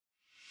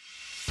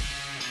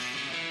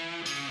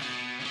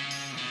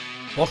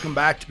Welcome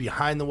back to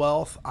Behind the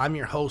Wealth. I'm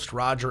your host,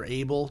 Roger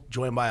Abel,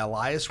 joined by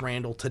Elias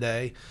Randall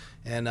today.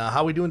 And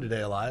how are we doing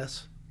today,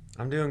 Elias?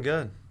 I'm doing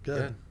good.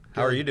 Good.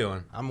 How are you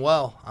doing? I'm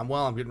well.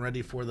 I'm getting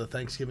ready for the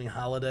Thanksgiving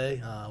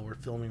holiday. We're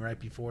filming right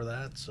before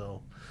that,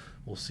 so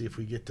we'll see if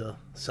we get to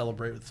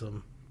celebrate with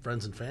some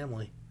friends and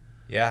family.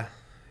 Yeah.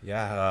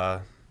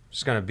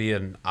 It's going to be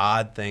an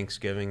odd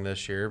Thanksgiving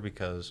this year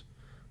because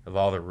of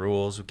all the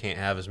rules. We can't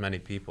have as many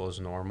people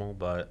as normal,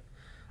 but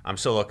I'm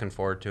still looking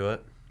forward to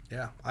it.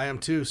 Yeah, I am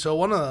too. So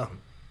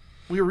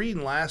we were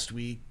reading last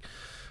week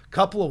a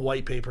couple of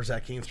white papers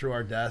that came through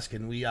our desk,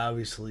 and we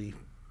obviously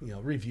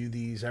review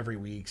these every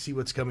week, see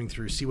what's coming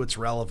through, see what's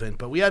relevant.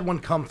 But we had one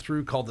come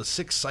through called The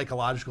 6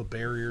 Psychological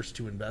Barriers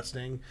to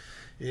Investing.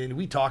 And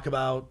we talk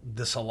about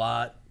this a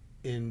lot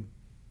in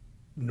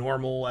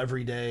normal,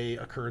 everyday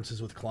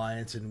occurrences with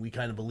clients. And we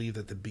kind of believe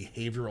that the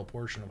behavioral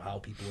portion of how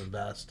people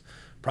invest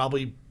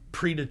probably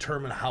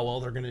predetermine how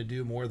well they're going to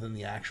do more than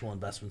the actual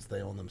investments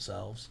they own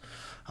themselves.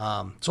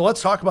 So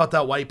let's talk about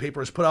that white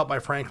paper. It's put out by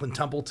Franklin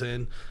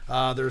Templeton.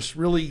 There's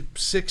really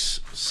six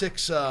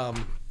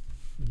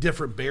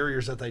different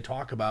barriers that they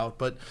talk about,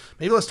 but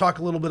maybe let's talk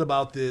a little bit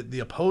about the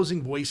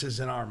opposing voices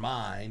in our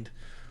mind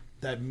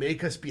that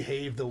make us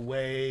behave the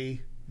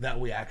way that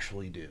we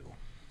actually do.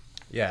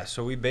 Yeah,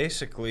 so we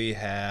basically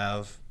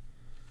have,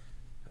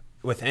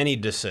 with any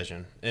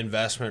decision,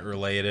 investment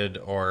related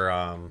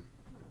or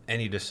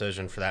any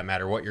decision for that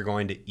matter, what you're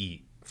going to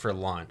eat for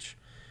lunch,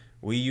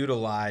 we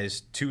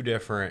utilize two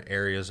different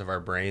areas of our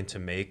brain to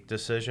make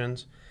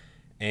decisions.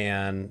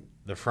 And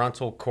the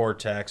frontal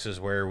cortex is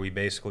where we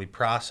basically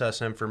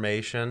process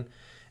information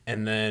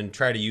and then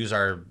try to use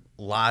our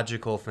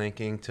logical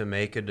thinking to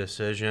make a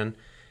decision.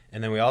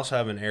 And then we also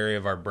have an area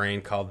of our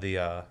brain called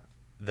the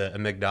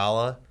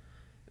amygdala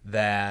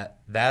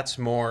that's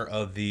more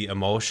of the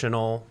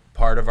emotional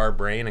part of our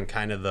brain and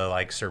kind of the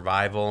like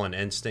survival and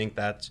instinct.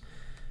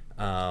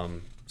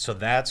 So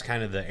that's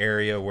kind of the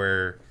area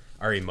where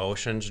our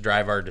emotions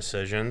drive our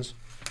decisions.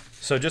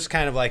 So just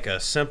kind of like a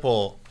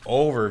simple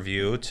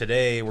overview,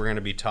 today we're going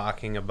to be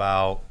talking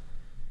about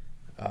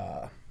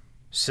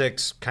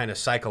 6 kind of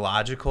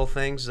psychological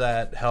things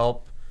that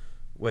help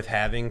with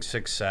having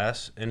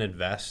success in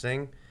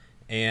investing.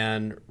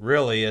 And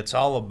really it's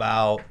all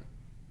about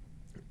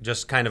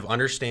just kind of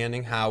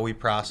understanding how we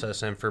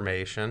process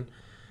information,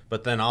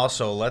 but then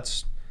also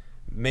let's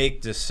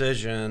make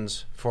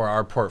decisions for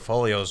our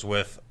portfolios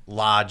with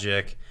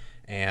logic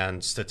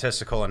and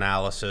statistical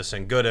analysis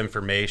and good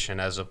information,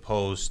 as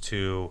opposed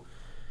to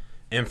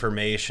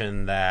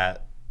information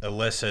that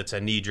elicits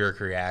a knee-jerk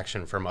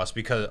reaction from us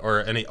or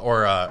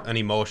an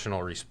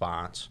emotional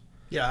response.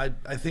 Yeah,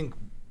 I think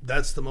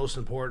that's the most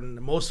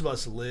important. Most of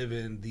us live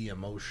in the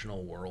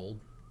emotional world,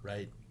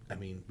 right? I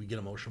mean, we get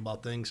emotional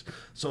about things.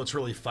 So it's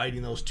really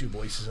fighting those two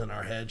voices in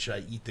our head. Should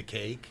I eat the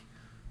cake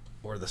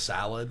or the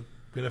salad?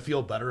 I'm going to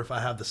feel better if I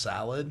have the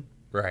salad.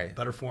 Right.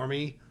 Better for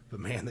me. But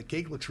man, the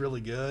cake looks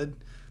really good.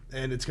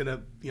 And it's going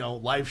to,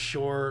 life's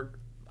short.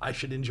 I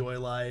should enjoy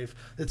life.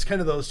 It's kind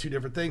of those two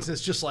different things.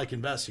 It's just like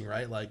investing,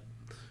 right? Like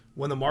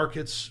when the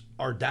markets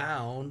are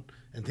down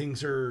and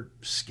things are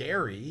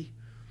scary,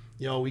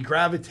 we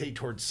gravitate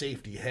towards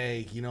safety.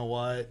 Hey, you know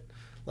what?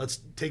 Let's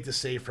take the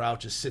safe route,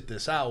 just sit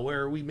this out,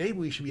 where maybe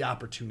we should be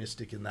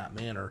opportunistic in that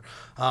manner.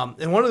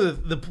 And one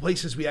of the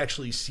places we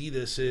actually see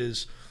this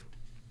is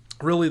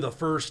really the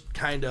first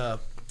kind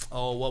of,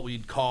 what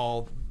we'd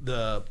call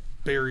the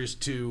barriers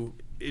to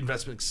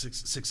investment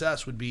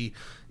success would be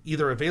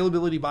either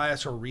availability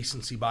bias or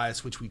recency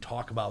bias, which we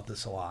talk about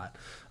this a lot.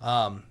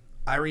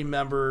 I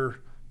remember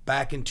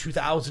back in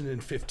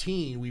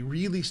 2015, we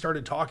really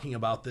started talking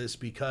about this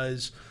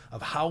because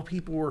of how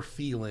people were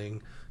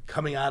feeling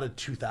coming out of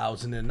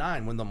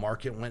 2009 when the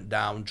market went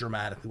down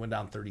dramatically, went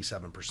down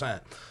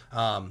 37%.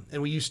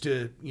 And we used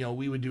to,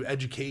 we would do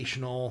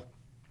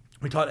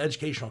we taught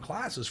educational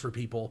classes for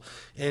people,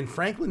 and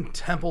Franklin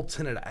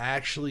Templeton had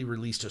actually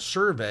released a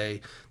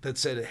survey that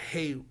said,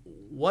 hey,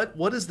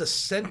 what is the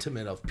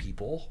sentiment of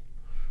people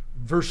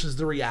versus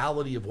the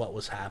reality of what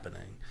was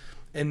happening?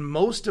 And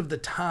most of the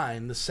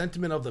time, the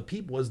sentiment of the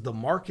people was the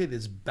market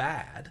is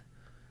bad,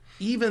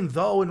 even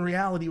though in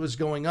reality it was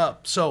going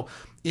up. So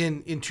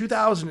in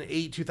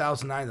 2008,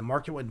 2009, the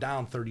market went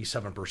down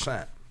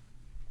 37%.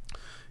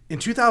 In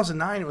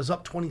 2009, it was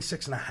up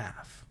 26.5%.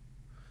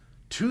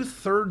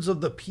 2/3 of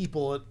the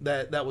people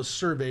that was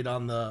surveyed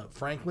on the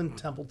Franklin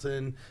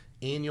Templeton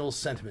annual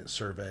sentiment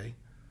survey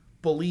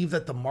believe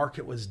that the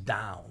market was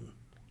down,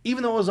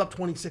 even though it was up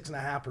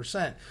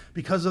 26.5%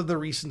 because of the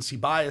recency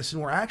bias.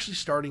 And we're actually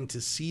starting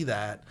to see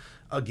that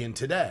again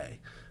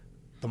today.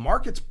 The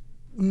market's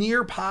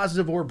near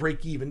positive or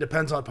break even,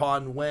 depends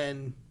upon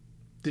when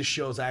this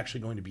show is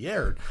actually going to be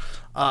aired.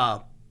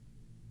 But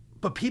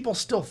people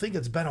still think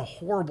it's been a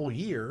horrible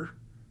year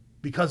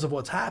because of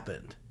what's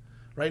happened.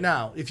 Right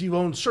now, if you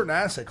own certain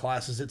asset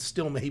classes, it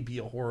still may be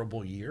a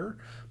horrible year.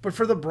 But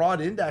for the broad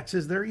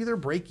indexes, they're either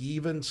break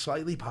even,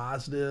 slightly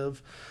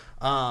positive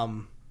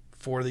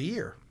for the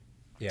year.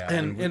 Yeah.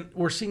 And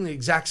we're seeing the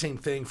exact same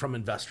thing from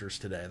investors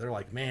today. They're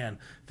like, man,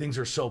 things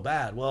are so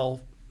bad.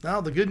 Well,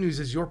 Now, the good news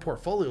is your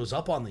portfolio is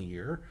up on the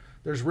year.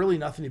 There's really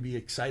nothing to be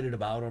excited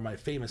about, or my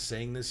famous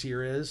saying this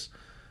year is,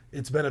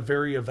 it's been a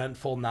very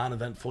eventful,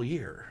 non-eventful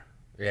year.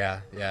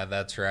 Yeah,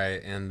 that's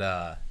right. And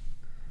that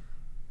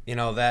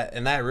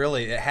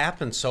really, it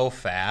happened so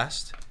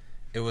fast.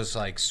 It was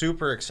like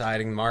super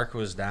exciting. The market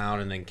was down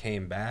and then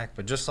came back.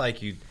 But just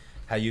like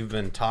how you've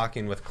been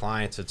talking with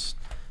clients, it's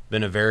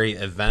been a very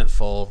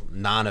eventful,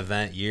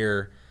 non-event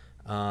year.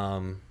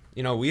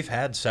 We've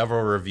had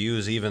several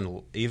reviews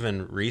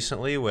even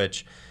recently,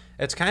 which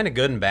it's kind of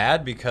good and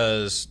bad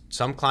because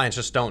some clients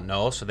just don't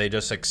know, so they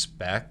just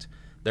expect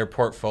their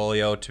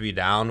portfolio to be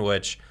down,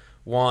 which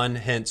one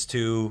hints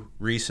to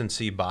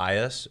recency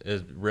bias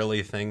is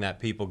really a thing that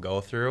people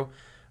go through.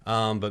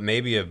 But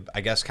maybe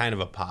I guess kind of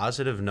a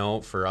positive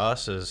note for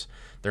us is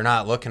they're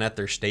not looking at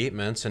their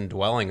statements and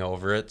dwelling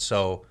over it.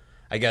 So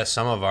I guess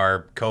some of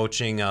our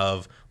coaching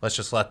of let's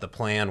just let the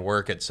plan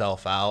work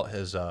itself out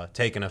has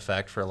taken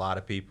effect for a lot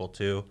of people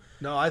too.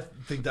 No, I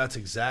think that's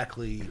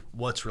exactly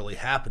what's really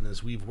happened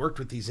is we've worked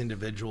with these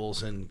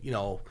individuals and,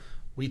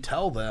 we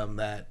tell them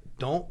that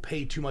don't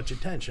pay too much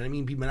attention. I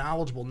mean, be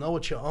knowledgeable, know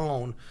what you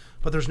own,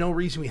 but there's no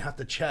reason we have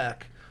to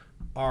check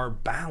our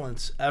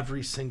balance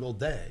every single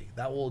day.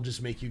 That will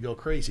just make you go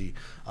crazy.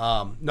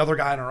 Another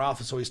guy in our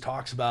office always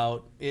talks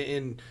about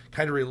and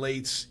kind of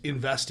relates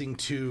investing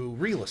to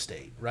real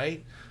estate,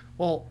 right?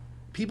 Well,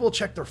 people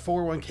check their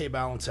 401k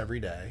balance every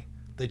day.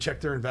 They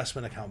check their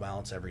investment account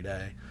balance every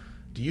day.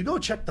 Do you go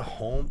check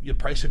the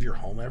price of your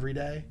home every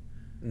day?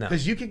 No.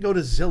 Because you could go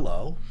to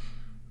Zillow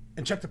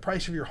and check the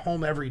price of your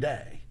home every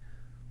day.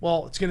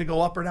 Well, it's going to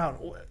go up or down.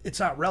 It's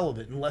not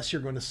relevant unless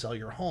you're going to sell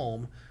your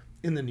home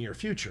in the near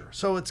future.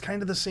 So it's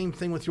kind of the same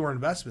thing with your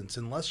investments.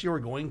 Unless you're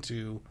going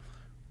to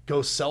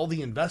go sell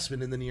the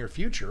investment in the near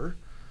future,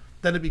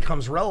 then it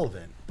becomes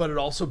relevant. But it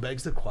also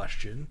begs the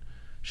question,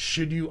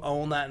 should you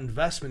own that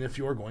investment if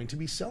you're going to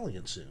be selling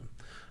it soon?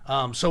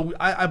 So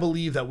I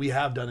believe that we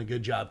have done a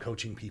good job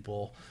coaching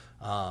people.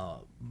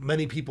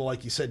 Many people,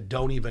 like you said,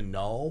 don't even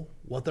know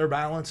what their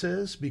balance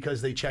is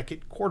because they check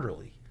it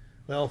quarterly.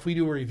 Well, if we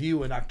do a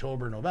review in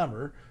October,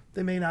 November,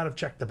 they may not have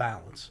checked the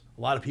balance.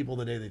 A lot of people,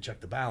 the day they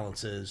check the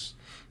balance is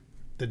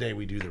the day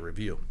we do the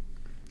review.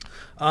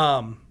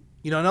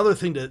 Another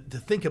thing to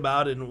think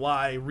about and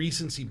why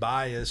recency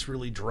bias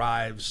really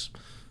drives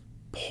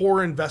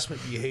poor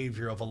investment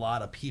behavior of a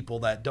lot of people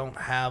that don't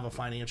have a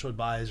financial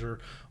advisor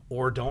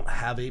or don't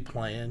have a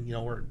plan.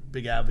 We're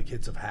big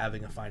advocates of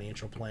having a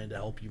financial plan to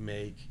help you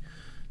make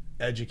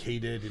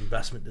educated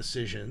investment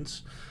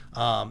decisions.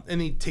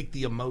 And you take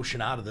the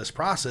emotion out of this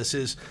process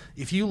is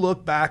if you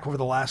look back over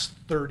the last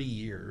 30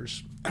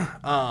 years,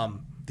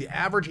 the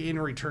average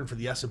annual return for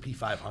the S&P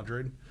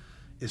 500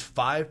 is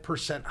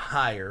 5%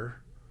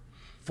 higher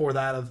for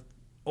that of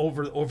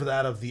over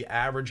that of the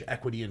average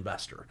equity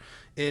investor.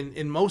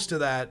 And most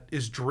of that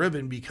is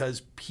driven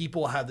because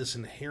people have this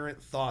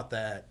inherent thought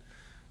that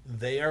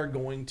they are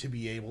going to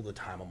be able to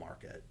time a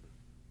market.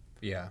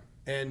 Yeah.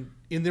 And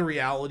in the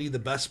reality, the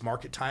best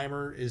market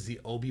timer is the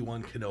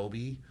Obi-Wan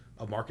Kenobi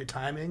of market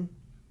timing.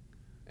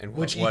 And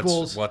which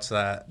equals what's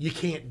that? You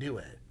can't do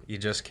it. You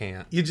just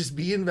can't. You just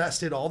be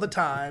invested all the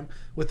time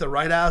with the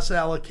right asset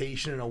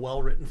allocation and a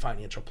well-written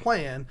financial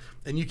plan,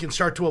 and you can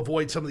start to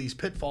avoid some of these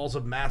pitfalls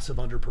of massive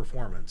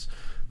underperformance.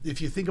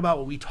 If you think about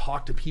what we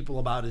talk to people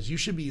about is you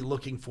should be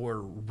looking for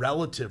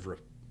relative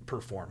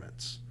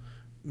performance.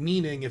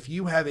 Meaning if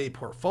you have a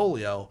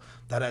portfolio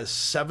that has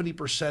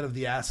 70% of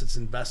the assets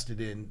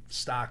invested in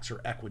stocks or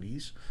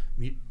equities,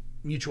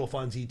 mutual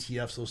funds,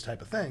 ETFs, those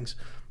type of things,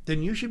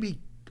 then you should be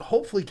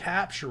hopefully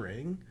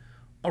capturing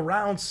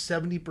around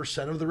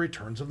 70% of the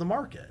returns of the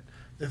market.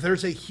 If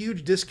there's a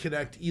huge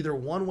disconnect either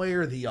one way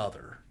or the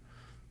other,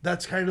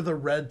 that's kind of the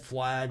red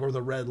flag or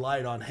the red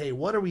light on, hey,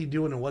 what are we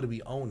doing and what do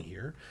we own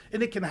here?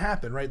 And it can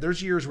happen, right?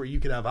 There's years where you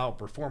could have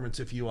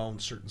outperformance if you own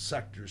certain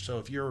sectors. So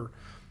if your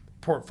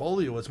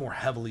portfolio is more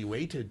heavily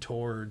weighted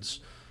towards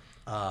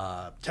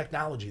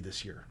technology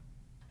this year,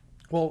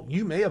 well,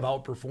 you may have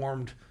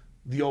outperformed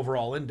the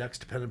overall index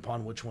depending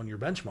upon which one you're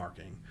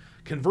benchmarking.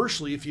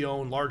 Conversely, if you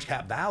own large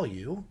cap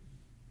value,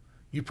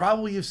 you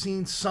probably have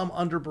seen some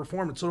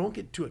underperformance. So don't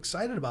get too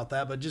excited about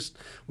that, but just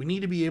we need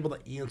to be able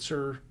to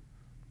answer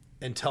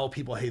and tell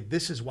people, hey,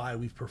 this is why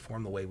we've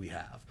performed the way we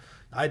have.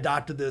 I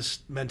adopted this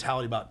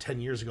mentality about 10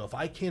 years ago. If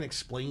I can't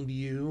explain to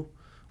you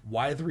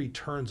why the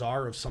returns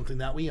are of something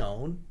that we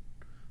own,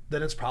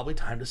 then it's probably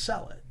time to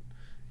sell it.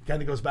 It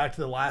kind of goes back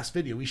to the last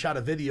video. We shot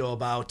a video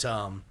about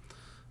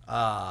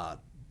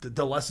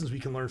the lessons we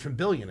can learn from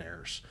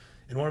billionaires.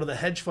 And one of the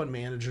hedge fund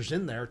managers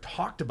in there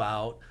talked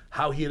about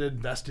how he had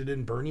invested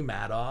in Bernie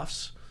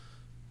Madoff's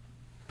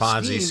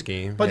Ponzi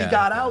scheme. But he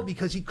got out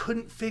because he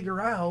couldn't figure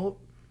out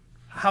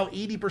how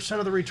 80%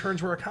 of the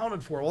returns were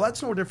accounted for. Well,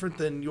 that's no different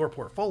than your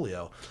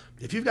portfolio.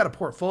 If you've got a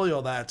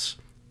portfolio that's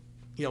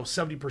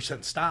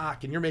 70%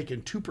 stock and you're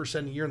making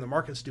 2% a year and the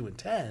market's doing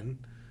 10%,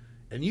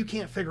 and you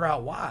can't figure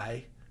out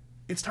why,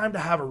 it's time to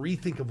have a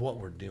rethink of what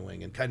we're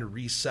doing and kind of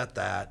reset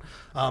that.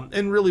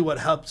 And really what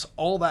helps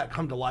all that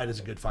come to light is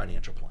a good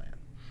financial plan.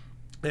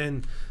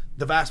 And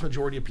the vast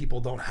majority of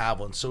people don't have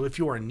one. So if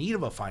you're in need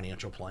of a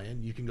financial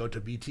plan, you can go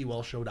to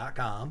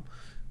btwellshow.com.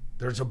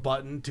 There's a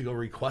button to go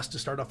request to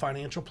start a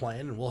financial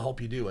plan, and we'll help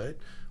you do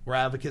it. We're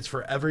advocates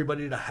for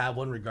everybody to have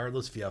one,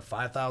 regardless if you have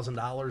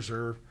 $5,000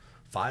 or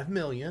 $5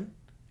 million.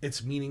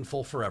 It's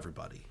meaningful for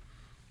everybody.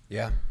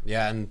 Yeah,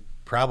 and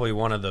probably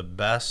one of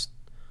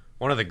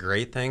the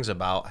great things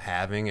about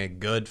having a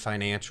good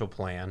financial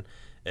plan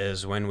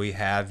is when we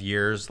have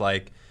years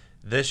like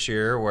this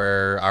year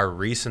where our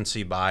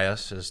recency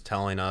bias is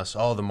telling us,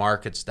 oh, the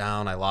market's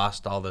down, I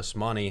lost all this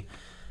money.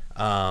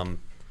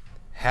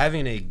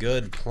 Having a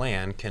good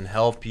plan can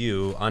help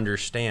you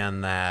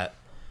understand that,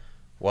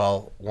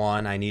 well,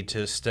 one, I need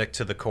to stick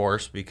to the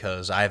course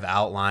because I've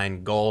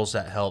outlined goals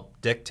that help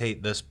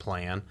dictate this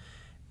plan,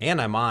 and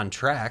I'm on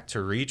track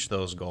to reach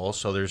those goals,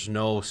 so there's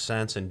no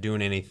sense in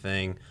doing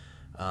anything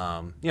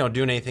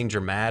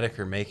dramatic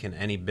or making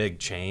any big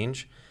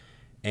change.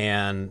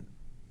 And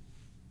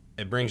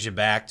it brings you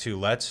back to,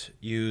 let's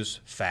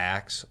use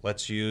facts,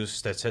 let's use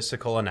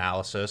statistical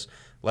analysis,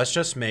 let's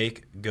just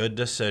make good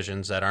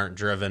decisions that aren't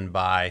driven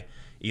by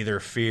either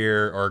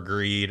fear or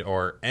greed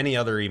or any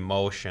other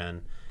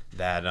emotion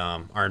that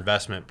our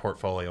investment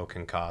portfolio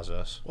can cause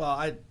us. Well,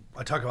 I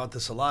talk about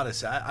this a lot. I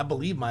say I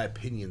believe my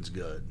opinion's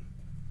good,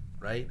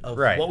 right? Of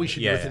Right. what we should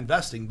do Yeah, with yeah.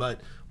 investing,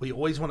 but we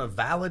always want to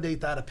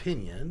validate that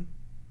opinion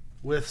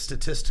with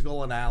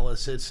statistical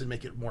analysis and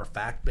make it more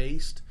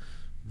fact-based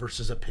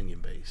versus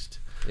opinion-based.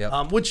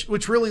 Yep.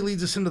 Which really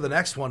leads us into the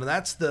next one, and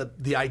that's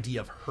the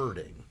idea of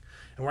herding.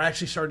 And we're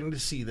actually starting to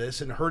see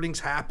this, and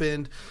herding's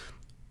happened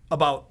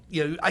about,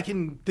 I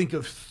can think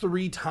of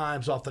 3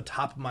 times off the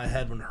top of my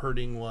head when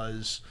herding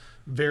was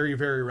very,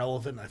 very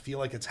relevant. And I feel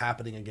like it's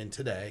happening again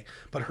today.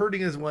 But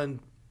herding is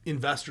when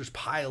investors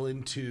pile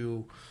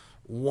into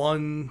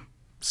one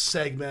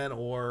segment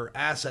or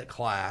asset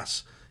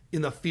class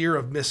in the fear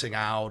of missing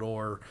out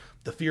or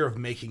the fear of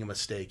making a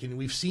mistake. And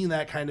we've seen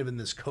that kind of in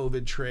this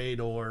COVID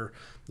trade or,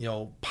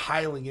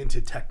 piling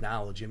into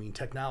technology. I mean,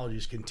 technology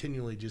is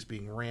continually just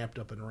being ramped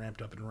up and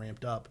ramped up and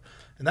ramped up.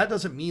 And that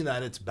doesn't mean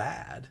that it's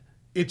bad.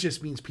 It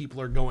just means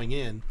people are going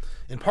in.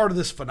 And part of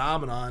this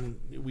phenomenon,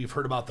 we've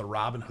heard about the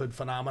Robinhood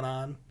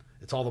phenomenon.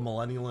 It's all the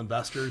millennial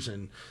investors.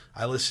 And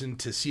I listen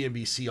to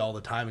CNBC all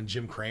the time, and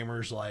Jim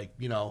Cramer's like,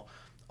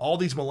 all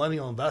these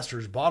millennial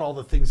investors bought all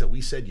the things that we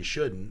said you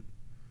shouldn't.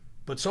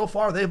 But so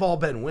far, they've all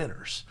been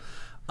winners.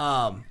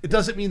 It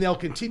doesn't mean they'll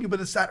continue, but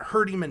it's that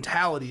herding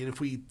mentality. And if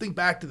we think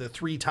back to the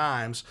 3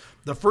 times,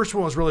 the first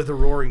one was really the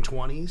roaring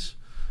 20s.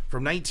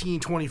 From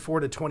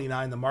 1924 to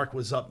 29, the market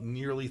was up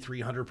nearly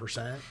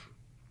 300%.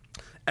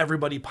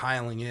 Everybody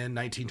piling in.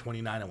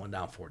 1929, it went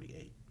down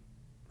 48,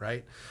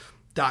 right?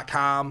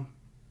 .com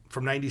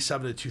from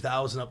 97 to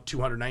 2000, up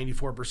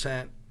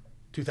 294%.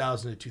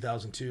 2000 to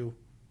 2002,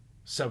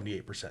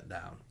 78%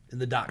 down in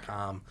the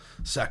 .com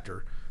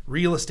sector.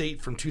 Real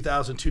estate from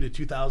 2002 to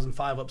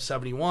 2005, up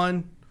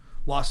 71,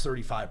 lost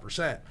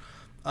 35%.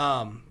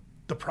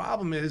 The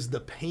problem is the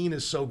pain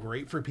is so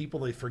great for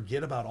people, they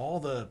forget about all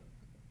the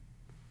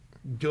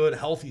good,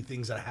 healthy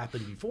things that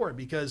happened before it.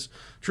 Because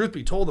truth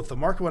be told, if the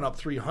market went up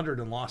 300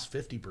 and lost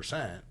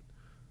 50%,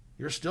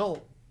 you're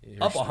still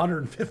up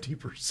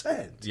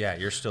 150%. Yeah,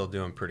 you're still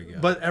doing pretty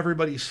good. But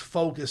everybody's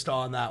focused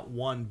on that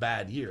one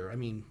bad year. I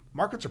mean,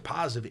 markets are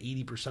positive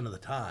 80% of the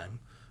time,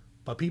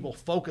 but people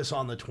focus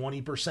on the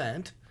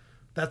 20%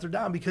 that they're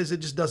down because it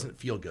just doesn't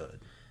feel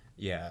good.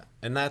 Yeah,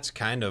 and that's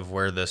kind of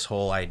where this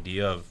whole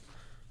idea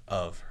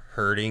of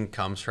herding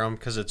comes from,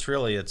 because it's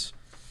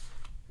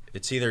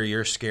either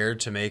you're scared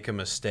to make a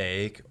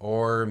mistake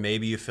or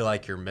maybe you feel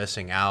like you're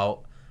missing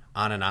out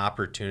on an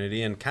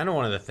opportunity. And kind of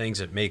one of the things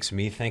that makes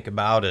me think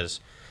about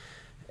is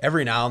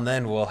every now and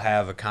then we'll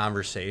have a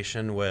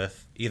conversation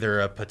with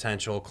either a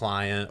potential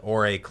client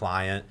or a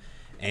client,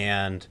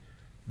 and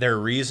their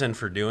reason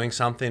for doing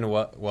something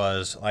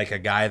was like a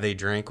guy they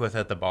drink with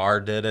at the bar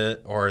did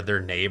it, or their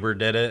neighbor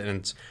did it.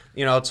 And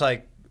it's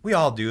like, we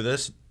all do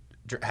this,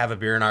 have a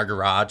beer in our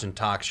garage and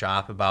talk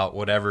shop about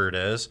whatever it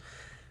is.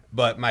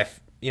 But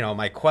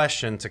my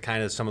question to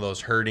kind of some of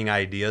those herding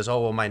ideas,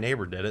 oh, well, my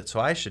neighbor did it, so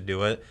I should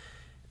do it,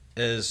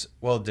 is,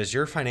 well, does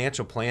your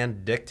financial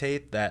plan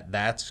dictate that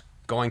that's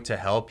going to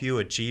help you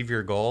achieve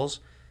your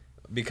goals?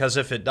 Because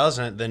if it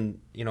doesn't,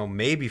 then,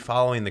 maybe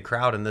following the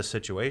crowd in this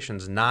situation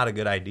is not a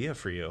good idea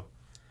for you.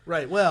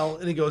 Right. Well,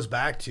 and it goes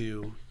back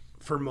to,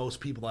 for most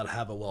people that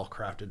have a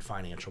well-crafted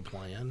financial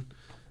plan,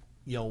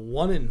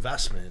 one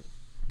investment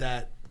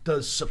that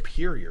does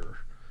superior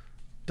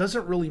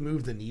doesn't really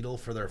move the needle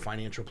for their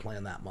financial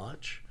plan that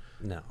much.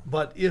 No.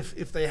 But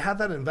if they had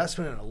that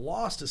investment and it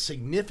lost a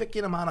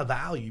significant amount of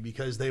value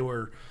because they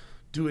were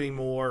doing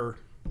more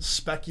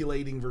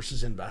speculating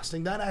versus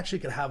investing, that actually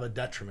could have a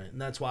detriment.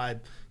 And that's why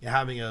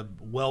having a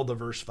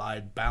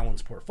well-diversified,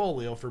 balanced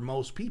portfolio for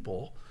most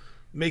people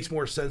makes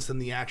more sense than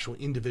the actual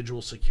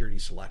individual security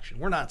selection.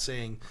 We're not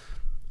saying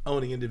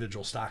owning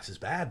individual stocks is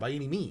bad by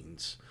any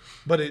means,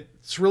 but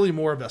it's really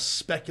more of a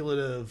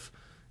speculative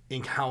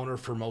encounter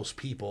for most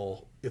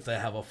people if they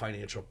have a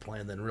financial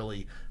plan than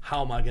really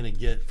how am I going to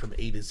get from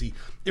A to Z.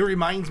 It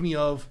reminds me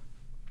of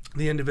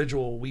the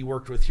individual we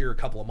worked with here a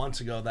couple of months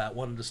ago that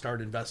wanted to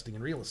start investing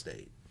in real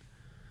estate.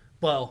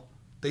 Well,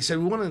 they said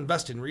we want to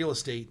invest in real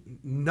estate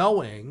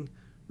knowing,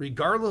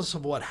 regardless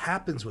of what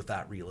happens with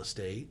that real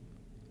estate,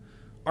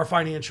 our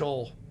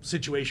financial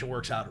situation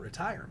works out at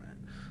retirement.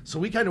 So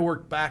we kind of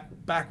worked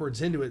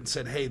backwards into it and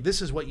said, hey,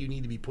 this is what you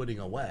need to be putting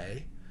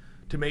away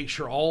to make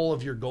sure all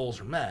of your goals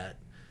are met.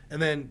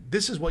 And then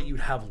this is what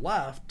you'd have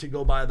left to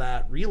go buy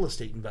that real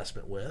estate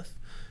investment with,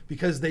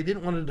 because they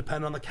didn't want to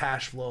depend on the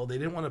cash flow. They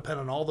didn't want to depend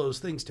on all those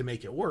things to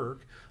make it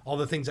work, all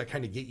the things that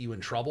kind of get you in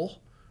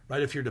trouble,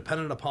 right? If you're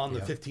dependent upon the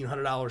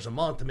 $1,500 a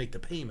month to make the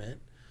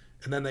payment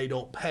and then they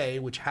don't pay,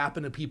 which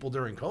happened to people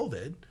during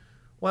COVID,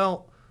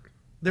 well,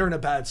 they're in a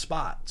bad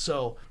spot.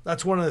 So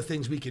that's one of the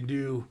things we can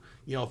do.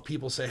 You know, if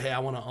people say, hey, I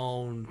want to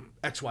own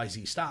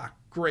XYZ stock,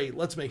 great.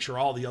 Let's make sure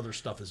all the other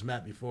stuff is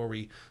met before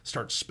we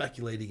start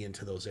speculating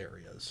into those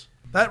areas.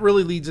 That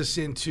really leads us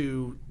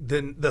into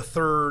the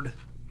third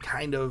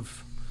kind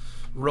of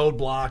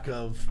roadblock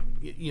of,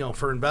 you know,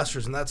 for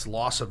investors, and that's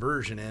loss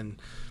aversion. And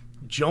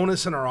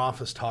Jonas in our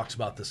office talks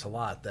about this a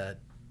lot, that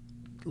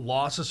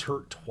losses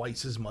hurt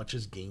twice as much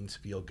as gains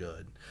feel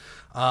good.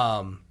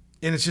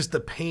 And it's just the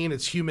pain,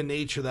 it's human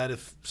nature that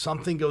if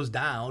something goes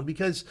down,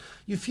 because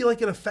you feel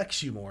like it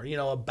affects you more. You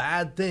know, a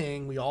bad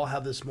thing, we all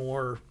have this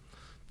more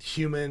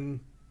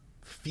human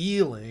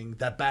feeling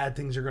that bad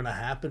things are going to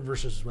happen,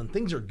 versus when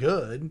things are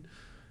good,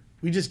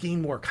 we just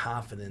gain more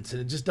confidence.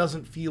 And it just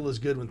doesn't feel as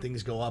good when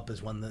things go up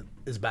as when that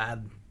is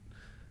bad.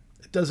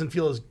 It doesn't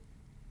feel as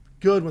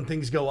good when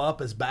things go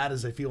up as bad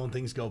as they feel when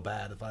things go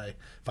bad, if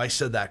I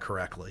said that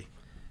correctly.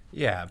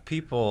 Yeah,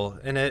 people,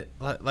 and it,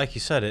 like you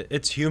said,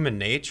 it's human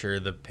nature.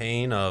 The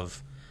pain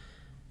of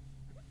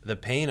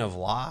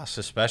loss,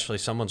 especially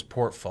someone's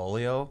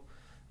portfolio,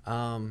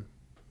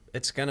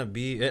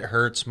 it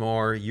hurts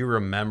more. You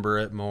remember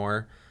it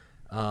more,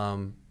 you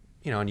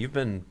know. And you've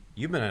been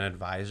an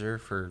advisor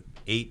for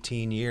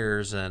 18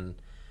 years, and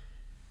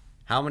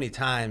how many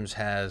times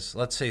has,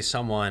 let's say,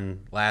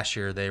 someone last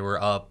year they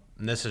were up,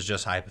 and this is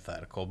just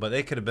hypothetical, but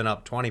they could have been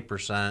up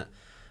 20%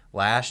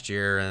 last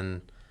year,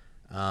 and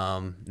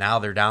now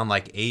they're down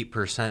like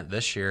 8%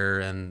 this year,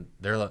 and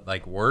they're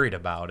like worried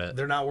about it.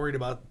 They're not worried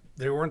about,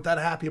 they weren't that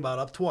happy about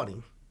up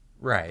 20.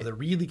 Right. They're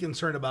really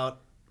concerned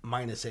about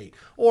 -8.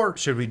 Or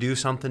should we do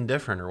something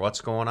different, or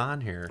what's going on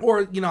here?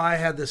 Or, you know, I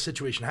had this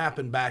situation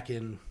happen back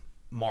in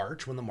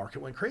March when the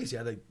market went crazy.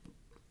 I had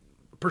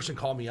a person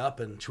call me up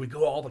and, should we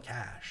go all the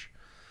cash?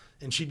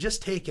 And she'd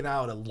just taken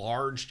out a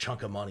large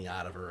chunk of money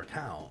out of her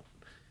account.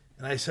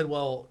 And I said,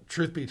 well,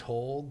 truth be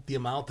told, the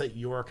amount that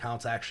your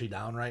account's actually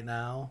down right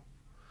now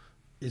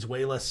is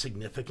way less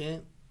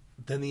significant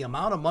than the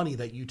amount of money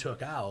that you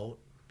took out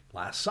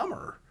last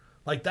summer.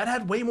 Like, that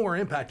had way more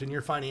impact in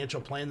your financial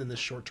plan than this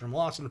short-term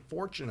loss. And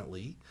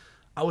fortunately,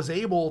 I was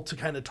able to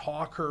kind of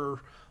talk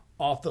her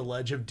off the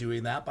ledge of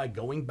doing that by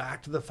going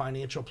back to the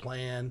financial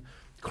plan,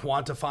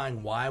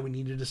 quantifying why we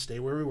needed to stay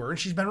where we were. And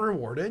she's been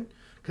rewarded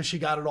because she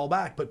got it all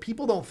back. But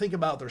people don't think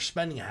about their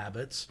spending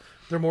habits.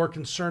 They're more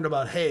concerned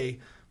about, hey,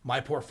 my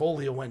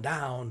portfolio went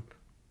down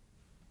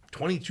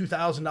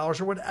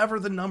 $22,000 or whatever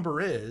the number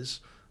is,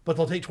 but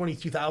they'll take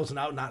 $22,000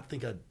 out and not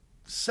think a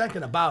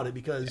second about it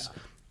because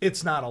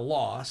it's not a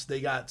loss.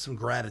 They got some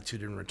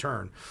gratitude in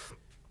return.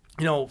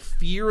 You know,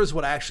 fear is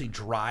what actually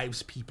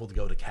drives people to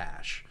go to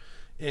cash.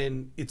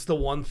 And it's the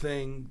one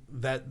thing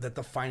that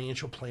the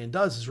financial plan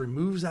does, is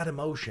removes that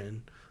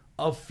emotion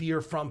of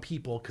fear from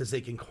people because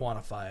they can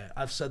quantify it.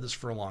 I've said this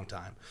for a long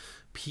time.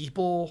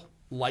 People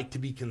like to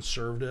be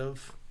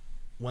conservative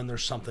when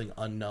there's something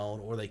unknown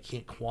or they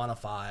can't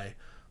quantify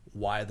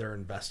why they're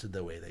invested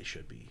the way they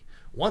should be.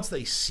 Once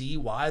they see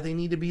why they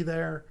need to be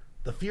there,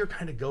 the fear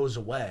kind of goes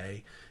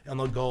away and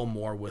they'll go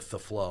more with the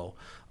flow.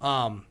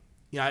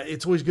 Yeah,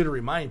 it's always good to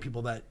remind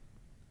people that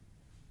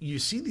you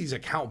see these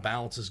account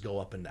balances go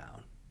up and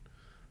down,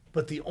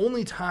 but the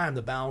only time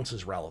the balance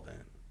is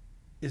relevant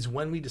is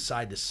when we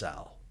decide to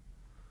sell.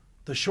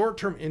 The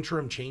short-term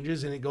interim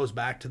changes, and it goes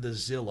back to the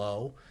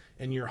Zillow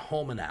and your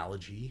home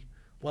analogy.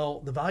 Well,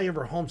 the value of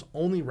our home's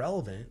only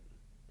relevant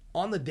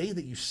on the day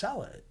that you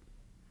sell it.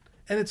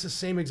 And it's the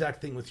same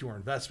exact thing with your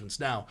investments.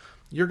 Now,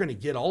 you're going to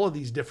get all of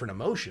these different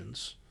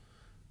emotions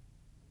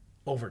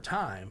over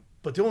time,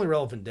 but the only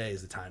relevant day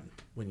is the time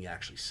when you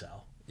actually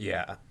sell.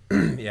 Yeah.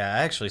 Yeah,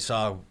 I actually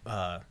saw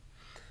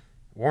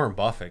Warren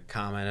Buffett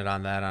commented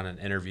on that on an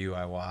interview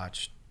I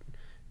watched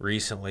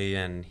recently,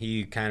 and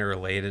he kind of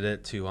related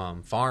it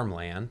to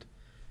farmland.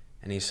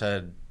 And he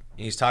said,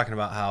 he's talking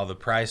about how the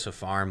price of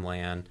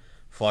farmland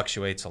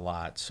fluctuates a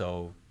lot.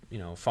 So, you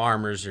know,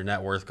 farmers, their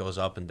net worth goes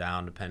up and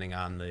down depending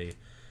on the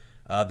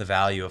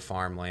value of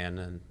farmland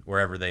and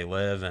wherever they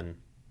live. And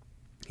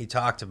he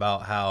talked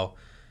about how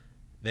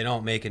they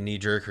don't make a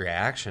knee-jerk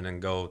reaction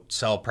and go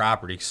sell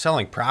property.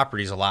 Selling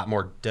property is a lot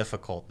more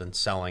difficult than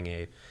selling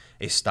a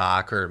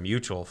stock or a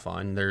mutual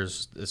fund.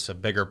 It's a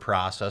bigger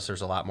process.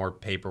 There's a lot more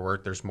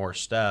paperwork. There's more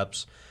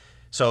steps.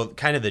 So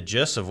kind of the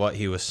gist of what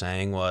he was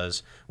saying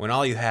was, when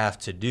all you have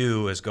to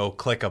do is go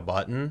click a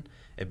button,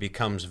 it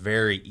becomes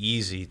very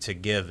easy to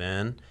give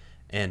in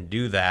and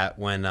do that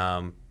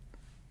when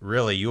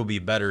really you'll be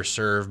better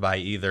served by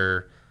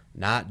either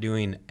not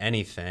doing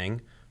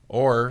anything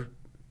or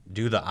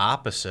do the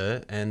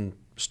opposite and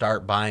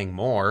start buying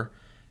more.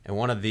 And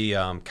one of the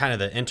kind of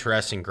the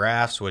interesting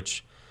graphs,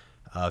 which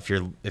if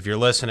you're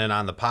listening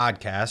on the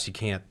podcast, you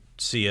can't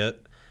see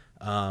it,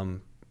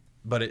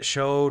 but it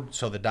showed,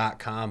 so the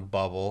 .com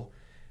bubble,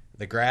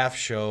 the graph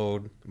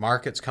showed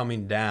markets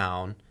coming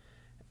down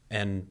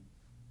and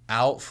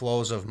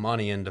outflows of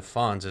money into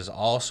funds is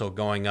also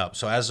going up.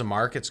 So as the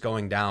market's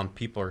going down,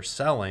 people are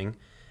selling.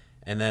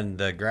 And then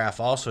the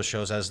graph also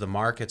shows as the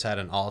market's at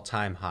an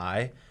all-time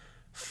high,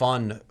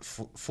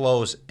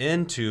 flows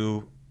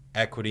into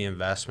equity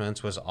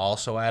investments was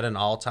also at an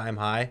all-time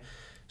high.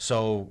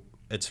 So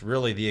it's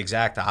really the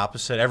exact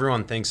opposite.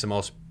 Everyone thinks the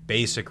most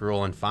basic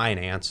rule in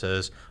finance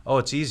is, oh,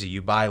 it's easy.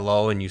 You buy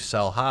low and you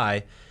sell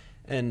high.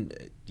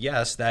 And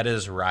yes, that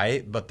is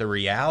right. But the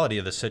reality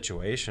of the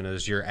situation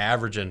is your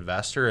average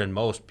investor and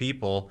most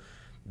people,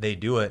 they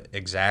do it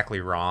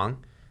exactly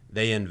wrong.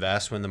 They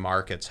invest when the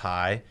market's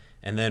high,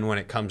 and then when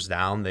it comes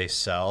down, they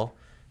sell.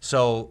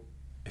 So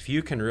if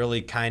you can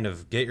really kind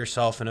of get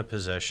yourself in a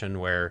position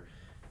where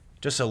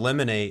just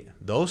eliminate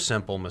those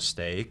simple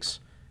mistakes,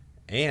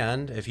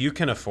 and if you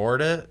can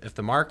afford it, if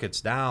the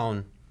market's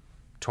down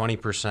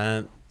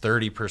 20%,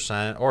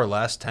 30% or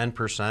less,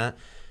 10%,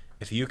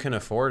 if you can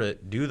afford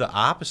it, do the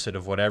opposite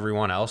of what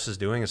everyone else is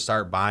doing and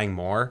start buying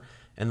more.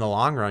 In the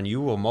long run,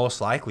 you will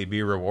most likely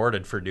be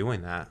rewarded for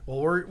doing that. Well,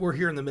 we're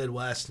here in the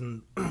Midwest,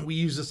 and we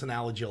use this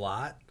analogy a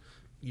lot.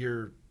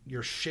 Your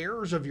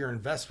shares of your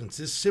investments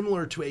is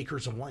similar to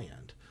acres of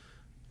land.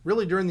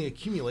 Really, during the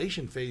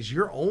accumulation phase,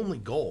 your only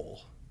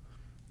goal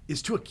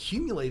is to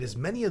accumulate as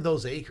many of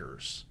those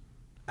acres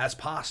as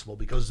possible,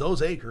 because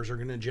those acres are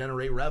going to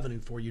generate revenue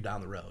for you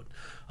down the road.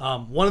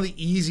 One of the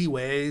easy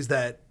ways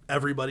that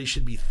everybody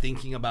should be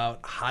thinking about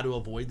how to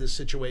avoid this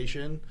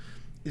situation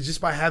is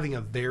just by having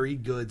a very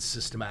good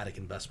systematic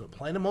investment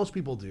plan. And most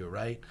people do,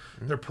 right?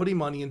 Mm-hmm. They're putting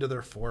money into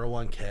their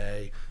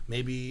 401k,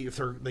 maybe if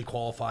they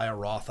qualify a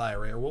Roth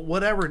IRA or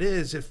whatever it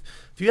is. If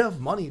you have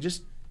money,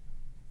 just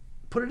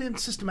put it in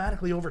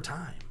systematically over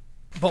time.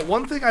 But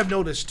one thing I've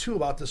noticed too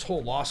about this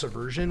whole loss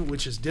aversion,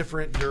 which is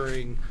different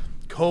during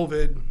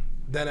COVID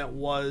than it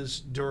was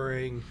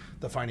during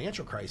the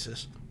financial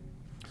crisis.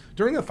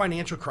 During the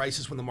financial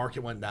crisis, when the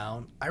market went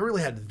down, I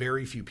really had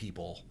very few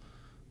people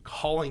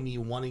calling me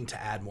wanting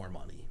to add more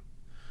money.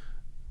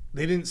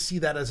 They didn't see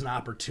that as an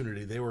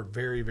opportunity. They were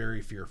very,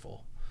 very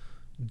fearful.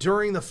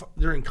 During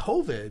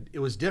COVID, it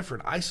was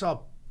different. I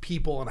saw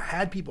people and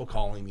had people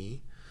calling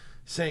me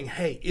saying,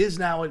 hey, is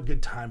now a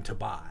good time to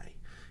buy?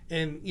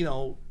 And,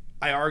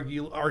 I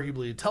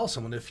arguably tell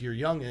someone, if you're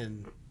young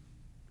and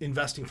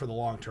investing for the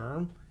long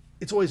term,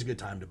 it's always a good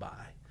time to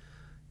buy.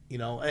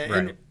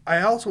 And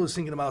I also was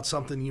thinking about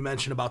something you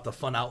mentioned about the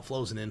fund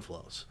outflows and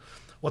inflows.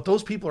 What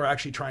those people are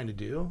actually trying to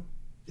do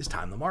is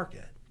time the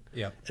market.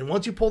 Yep. And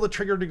once you pull the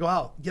trigger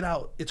to get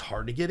out, it's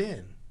hard to get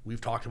in.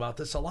 We've talked about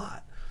this a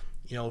lot.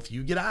 If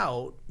you get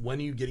out, when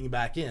are you getting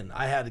back in?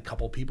 I had a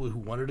couple people who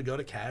wanted to go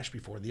to cash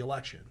before the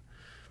election.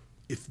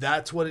 If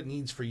that's what it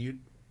needs for you,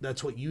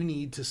 that's what you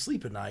need to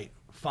sleep at night,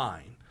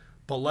 fine.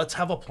 But let's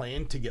have a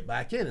plan to get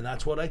back in. And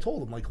that's what I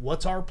told them.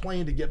 What's our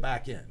plan to get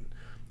back in?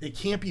 It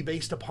can't be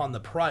based upon the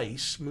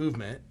price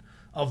movement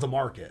of the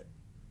market,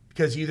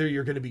 because either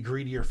you're going to be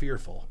greedy or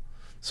fearful.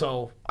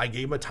 So I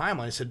gave them a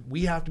timeline. I said,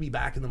 we have to be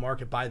back in the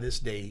market by this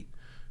date,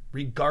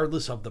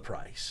 regardless of the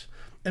price.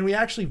 And we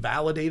actually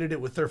validated it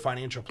with their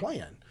financial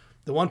plan.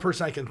 The one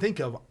person I can think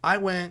of, I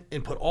went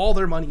and put all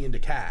their money into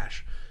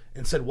cash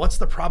and said, what's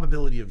the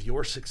probability of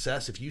your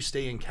success if you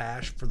stay in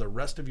cash for the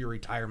rest of your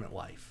retirement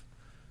life?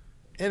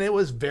 And it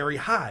was very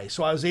high.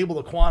 So I was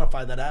able to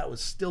quantify that was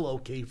still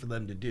okay for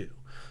them to do.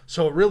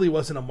 So it really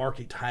wasn't a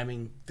market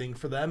timing thing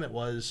for them. It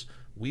was,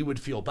 we would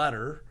feel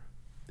better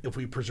if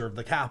we preserved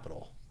the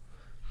capital.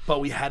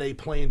 But we had a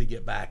plan to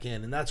get back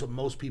in. And that's what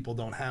most people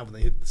don't have when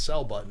they hit the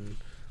sell button.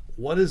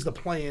 What is the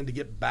plan to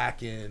get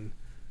back in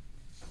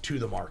to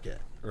the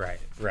market? Right.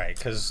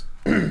 Because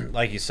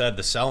like you said,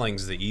 the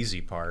selling's the easy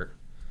part.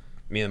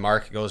 The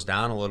market goes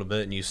down a little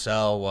bit and you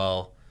sell,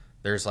 well,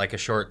 there's like a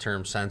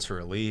short-term sense of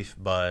relief,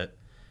 but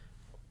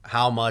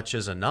how much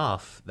is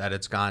enough that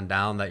it's gone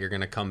down that you're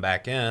going to come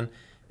back in?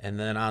 And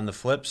then on the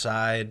flip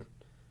side,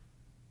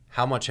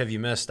 how much have you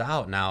missed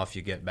out now if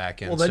you get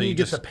back in? Well, then so you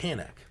get the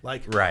panic.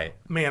 Right.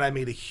 Man, I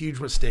made a huge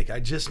mistake. I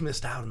just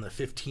missed out on the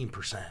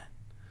 15%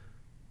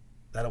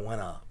 that it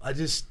went up.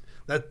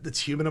 That's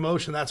human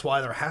emotion. That's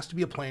why there has to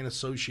be a plan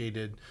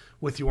associated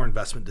with your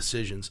investment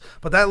decisions.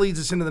 But that leads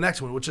us into the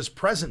next one, which is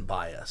present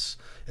bias.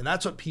 And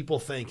that's what people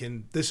think.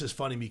 And this is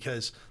funny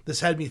because this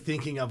had me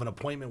thinking of an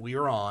appointment we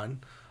were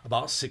on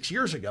about 6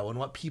 years ago and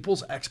what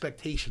people's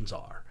expectations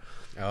are.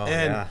 Oh,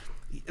 yeah.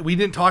 We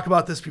didn't talk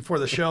about this before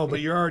the show,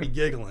 but you're already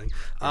giggling.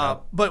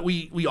 But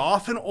we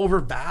often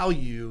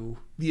overvalue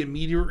the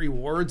immediate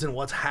rewards and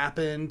what's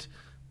happened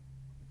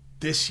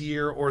this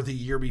year or the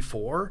year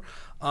before.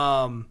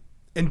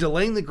 And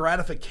delaying the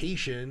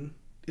gratification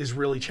is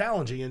really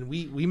challenging. And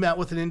we met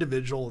with an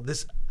individual.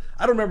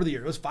 I don't remember the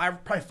year. It was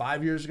probably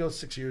 5 years ago,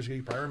 6 years ago.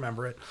 You probably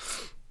remember it.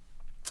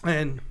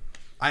 And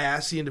I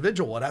asked the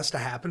individual, what has to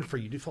happen for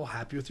you to feel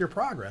happy with your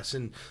progress?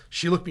 And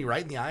she looked me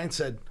right in the eye and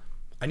said,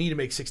 I need to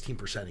make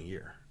 16% a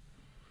year.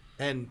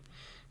 And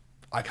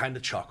I kind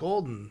of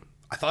chuckled, and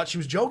I thought she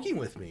was joking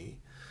with me.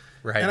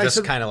 Right, and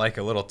just kind of like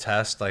a little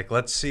test. Like,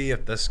 let's see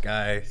if this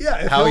guy,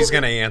 how he's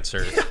going to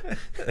answer. Yeah.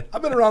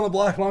 I've been around the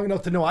block long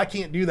enough to know I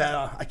can't do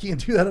that. I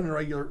can't do that on a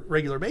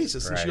regular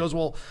basis. And she goes,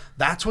 well,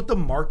 that's what the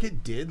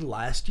market did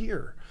last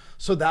year.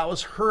 So that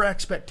was her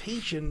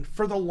expectation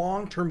for the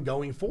long term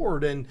going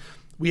forward. And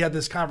we had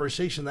this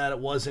conversation that it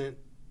wasn't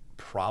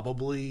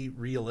probably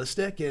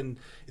realistic. And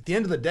at the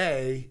end of the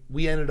day,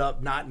 we ended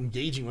up not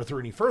engaging with her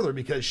any further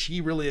because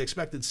she really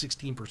expected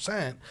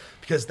 16%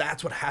 because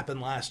that's what happened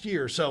last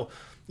year. So,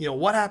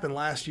 what happened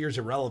last year is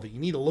irrelevant. You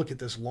need to look at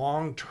this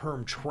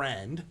long-term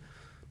trend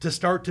to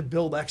start to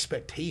build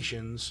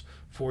expectations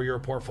for your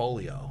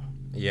portfolio.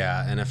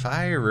 Yeah, and if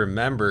I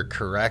remember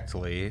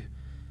correctly,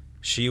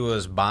 she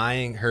was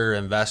buying, her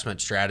investment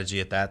strategy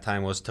at that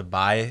time was to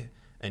buy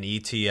an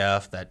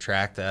ETF that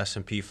tracked the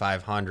S&P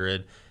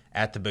 500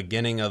 at the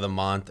beginning of the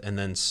month and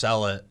then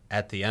sell it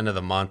at the end of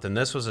the month. And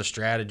this was a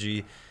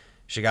strategy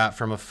she got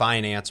from a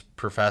finance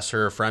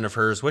professor, a friend of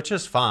hers, which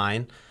is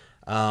fine.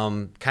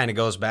 Kind of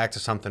goes back to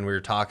something we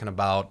were talking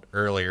about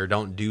earlier.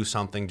 Don't do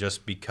something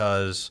just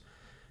because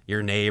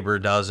your neighbor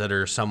does it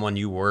or someone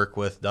you work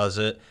with does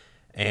it.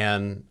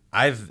 And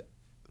I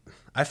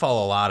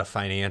follow a lot of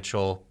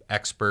financial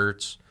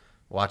experts,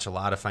 watch a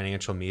lot of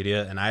financial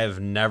media, and I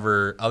have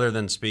never, other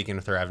than speaking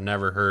with her, I've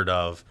never heard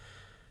of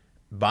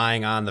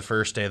buying on the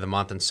first day of the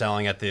month and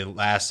selling at the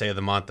last day of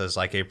the month as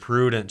like a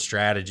prudent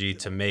strategy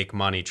to make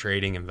money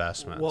trading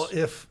investments. Well,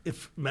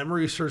 if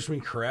memory serves me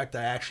correct,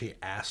 I actually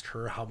asked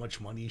her how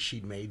much money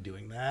she'd made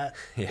doing that,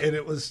 and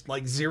it was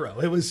like zero.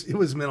 It was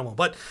minimal.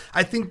 But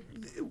I think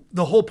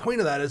the whole point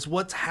of that is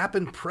what's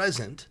happened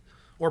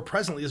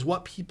presently is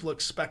what people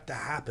expect to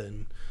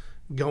happen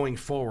going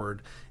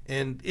forward,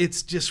 and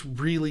it's just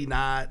really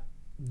not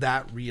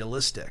that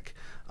realistic.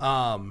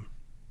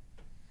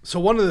 So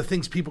one of the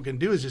things people can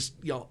do is just,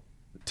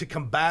 to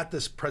combat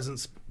this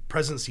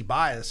presidency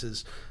bias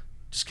is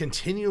just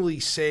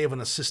continually save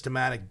on a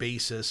systematic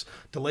basis,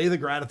 delay the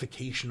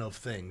gratification of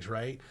things,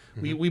 right?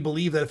 Mm-hmm. We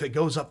believe that if it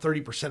goes up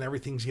 30%,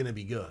 everything's going to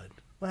be good.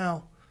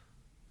 Well,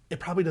 it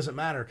probably doesn't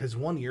matter because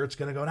one year it's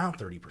going to go down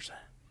 30%.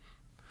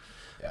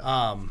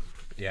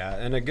 Yeah.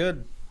 And a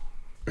good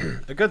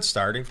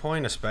starting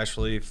point,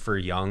 especially for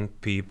young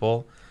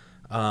people,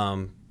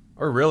 or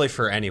really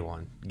for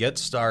anyone, get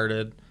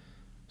started.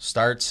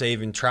 Start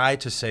saving, try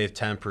to save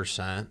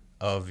 10%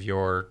 of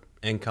your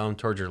income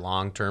towards your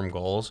long-term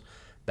goals.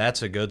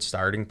 That's a good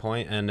starting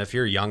point. And if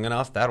you're young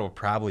enough, that'll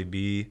probably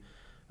be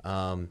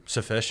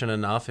sufficient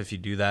enough if you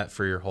do that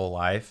for your whole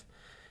life.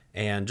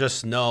 And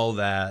just know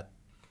that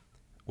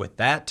with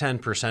that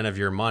 10% of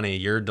your money,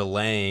 you're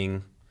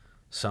delaying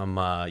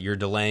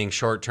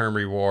short-term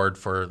reward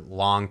for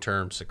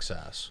long-term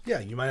success. Yeah,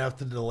 you might have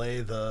to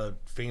delay the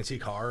fancy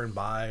car and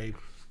buy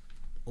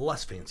a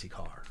less fancy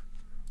car.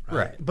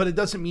 Right. But it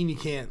doesn't mean you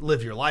can't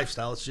live your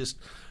lifestyle. It's just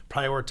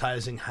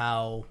prioritizing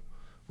how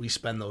we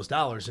spend those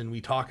dollars. And we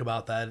talk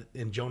about that,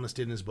 and Jonas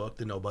did in his book,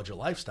 The No Budget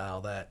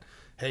Lifestyle, that,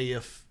 hey,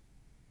 if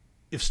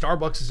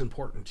Starbucks is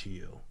important to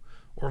you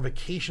or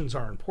vacations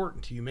are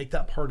important to you, make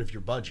that part of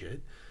your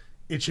budget.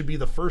 It should be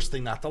the first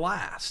thing, not the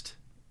last.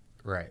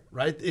 Right.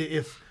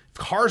 If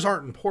cars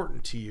aren't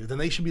important to you, then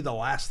they should be the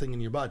last thing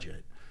in your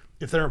budget.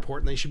 If they're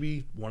important, they should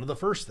be one of the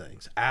first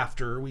things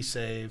after we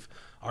save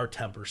our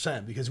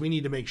 10%, because we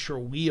need to make sure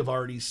we have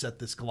already set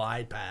this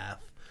glide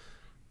path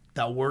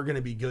that we're going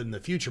to be good in the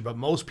future. But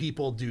most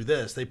people do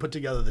this. They put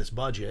together this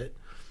budget,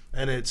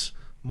 and it's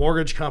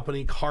mortgage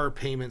company, car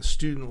payment,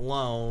 student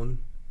loan,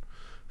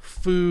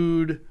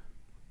 food,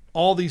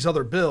 all these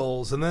other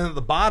bills. And then at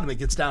the bottom, it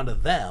gets down to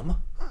them.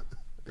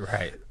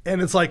 Right.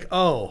 And it's like,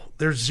 oh,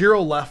 there's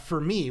zero left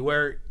for me,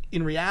 where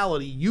in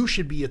reality, you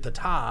should be at the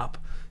top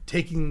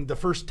taking the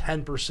first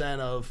 10%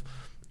 of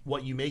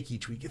what you make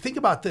each week. Think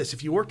about this.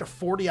 If you worked a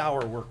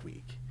 40-hour work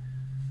week,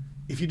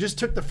 if you just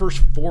took the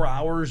first 4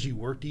 hours you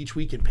worked each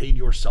week and paid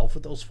yourself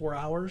with those 4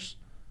 hours,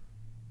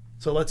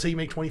 so let's say you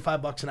make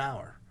 $25 an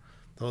hour.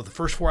 So the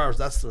first 4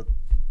 hours, I'm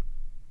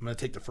going to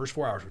take the first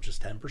 4 hours, which is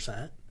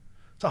 10%.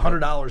 It's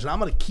 $100, and I'm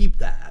going to keep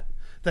that.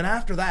 Then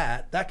after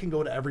that, that can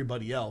go to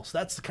everybody else.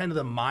 That's the kind of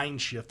the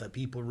mind shift that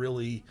people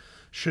really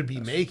should be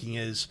making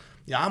is,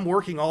 I'm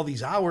working all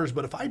these hours,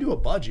 but if I do a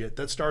budget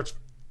that starts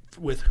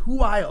with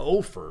who I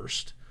owe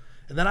first,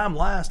 and then I'm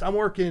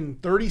working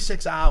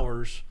 36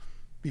 hours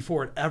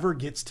before it ever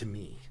gets to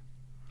me.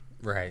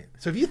 Right.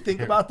 So if you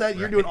think about that,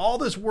 you're doing all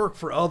this work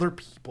for other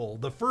people.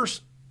 The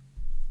first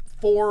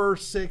 4,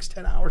 6,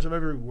 10 hours of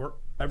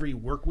every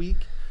work week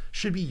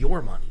should be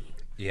your money.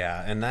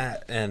 Yeah,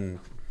 and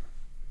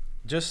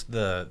just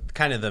the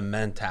kind of the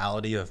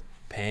mentality of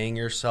paying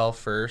yourself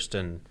first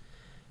and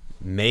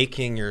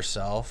making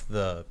yourself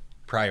the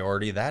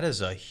priority, that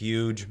is a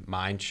huge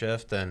mind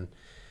shift. And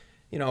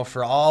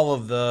for all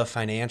of the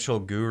financial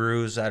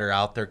gurus that are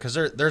out there, because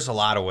there's a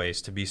lot of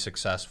ways to be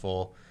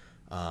successful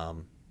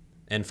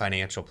in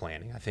financial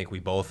planning. I think we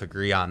both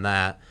agree on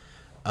that.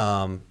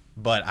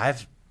 But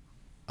I've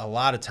a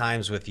lot of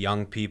times with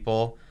young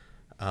people,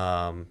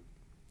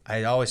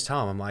 I always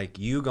tell them, I'm like,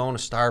 you going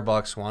to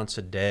Starbucks once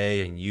a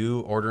day and you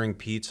ordering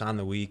pizza on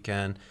the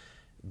weekend,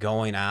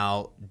 going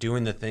out,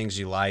 doing the things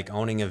you like,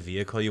 owning a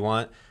vehicle you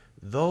want,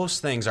 those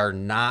things are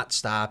not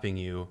stopping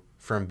you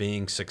from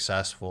being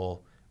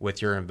successful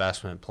with your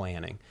investment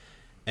planning.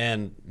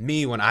 And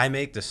me, when I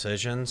make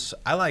decisions,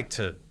 I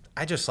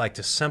just like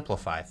to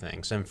simplify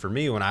things. And for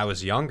me, when I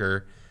was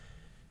younger,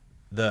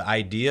 the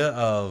idea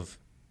of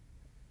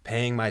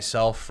paying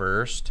myself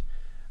first,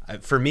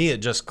 for me, it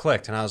just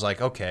clicked. And I was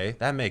like, okay,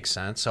 that makes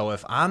sense. So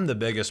if I'm the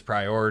biggest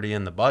priority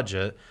in the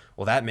budget,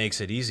 well, that makes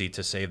it easy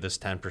to save this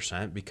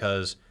 10%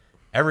 because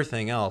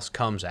everything else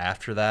comes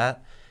after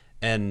that.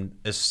 And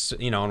it's,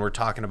 and we're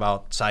talking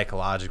about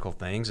psychological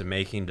things and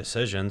making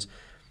decisions,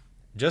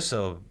 just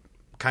a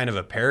kind of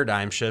a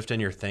paradigm shift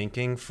in your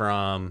thinking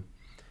from,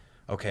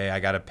 okay, I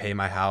got to pay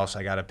my house,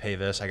 I got to pay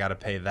this, I got to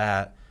pay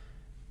that.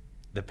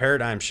 The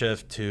paradigm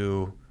shift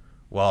to,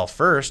 well,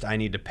 first I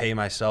need to pay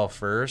myself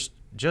first.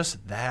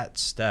 Just that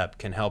step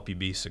can help you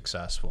be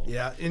successful.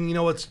 Yeah, and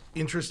what's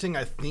interesting?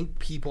 I think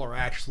people are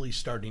actually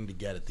starting to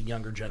get it, the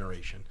younger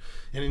generation.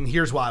 And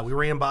here's why. We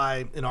ran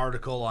by an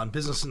article on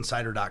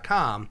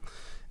BusinessInsider.com,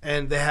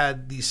 and they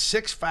had these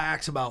 6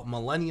 facts about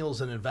millennials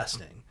and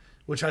investing,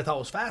 which I thought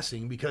was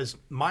fascinating because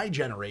my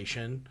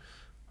generation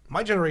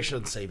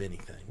doesn't save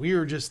anything. We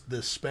are just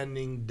the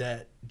spending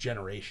debt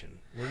generation.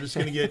 We're just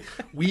going to get,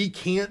 we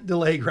can't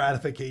delay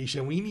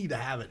gratification. We need to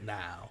have it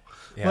now.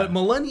 Yeah. But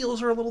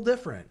millennials are a little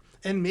different.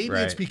 And maybe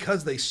it's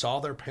because they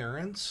saw their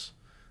parents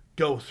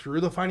go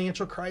through the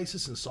financial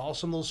crisis and saw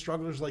some of those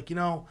strugglers like,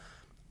 I'm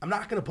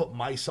not going to put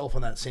myself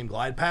on that same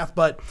glide path.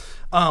 But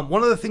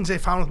one of the things they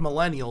found with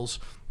millennials,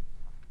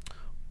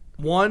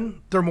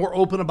 one, they're more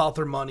open about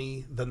their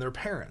money than their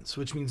parents,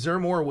 which means they're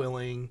more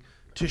willing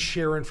to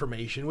share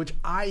information, which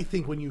I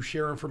think when you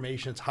share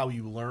information, it's how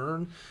you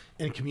learn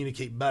and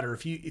communicate better.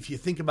 If you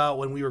think about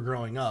when we were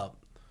growing up,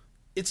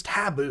 it's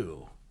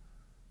taboo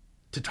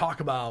to talk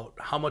about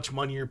how much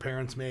money your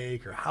parents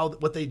make or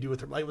what they do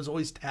with their life. It was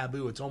always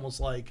taboo. It's almost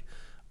like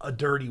a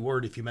dirty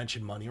word if you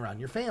mention money around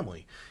your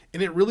family.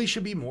 And it really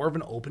should be more of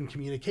an open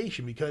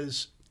communication,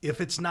 because if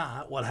it's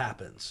not, what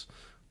happens?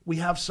 We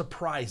have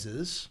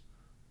surprises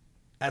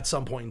at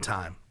some point in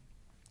time.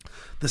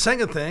 The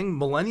second thing,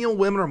 millennial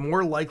women are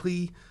more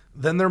likely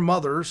than their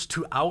mothers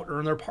to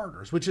out-earn their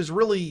partners, which is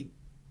really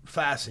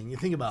fascinating. You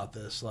think about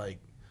this, like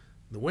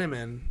the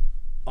women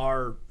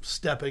are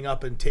stepping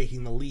up and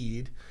taking the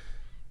lead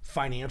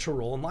financial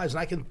role in lives.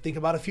 And I can think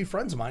about a few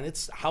friends of mine.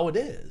 It's how it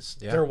is.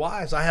 Yeah. Their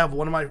wives. I have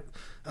one of my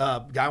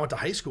guy I went to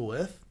high school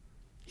with.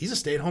 He's a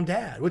stay-at-home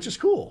dad, which is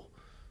cool.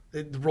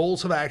 The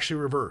roles have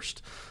actually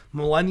reversed.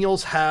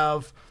 Millennials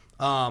have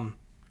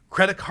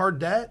credit card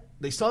debt.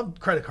 They still have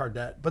credit card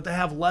debt, but they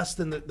have less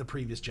than the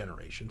previous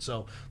generation.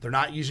 So they're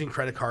not using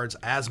credit cards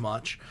as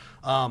much.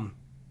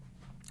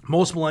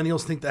 Most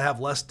millennials think they have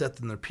less debt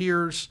than their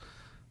peers.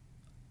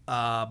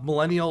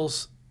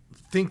 Millennials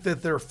think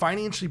that they're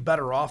financially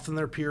better off than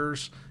their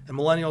peers, and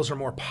millennials are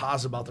more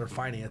positive about their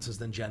finances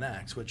than Gen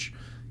X, which,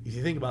 if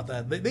you think about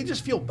that, they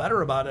just feel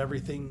better about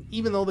everything,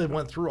 even though they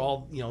went through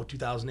all,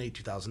 2008,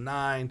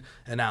 2009,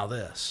 and now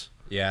this.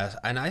 Yeah,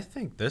 and I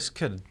think this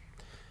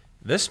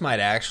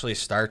might actually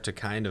start to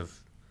kind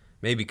of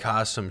maybe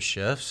cause some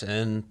shifts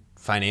in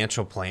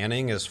financial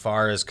planning, as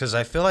far as, because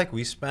I feel like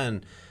we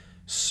spend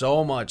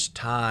so much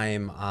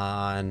time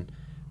on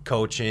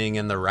coaching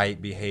and the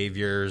right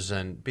behaviors,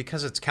 and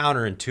because it's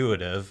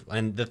counterintuitive,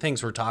 and the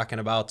things we're talking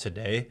about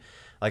today,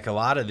 like a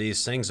lot of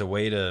these things, a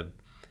way to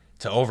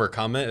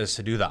overcome it is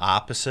to do the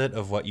opposite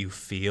of what you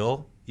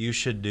feel you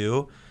should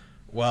do.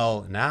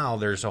 Well, now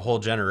there's a whole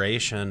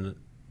generation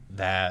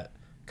that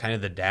kind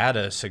of the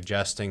data is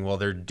suggesting, well,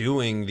 they're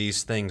doing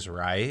these things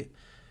right.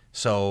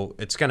 So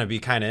it's going to be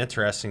kind of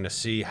interesting to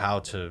see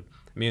we're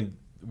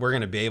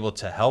going to be able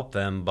to help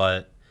them,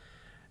 but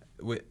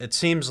it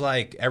seems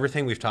like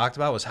everything we've talked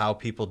about was how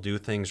people do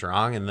things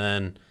wrong. And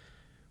then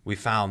we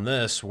found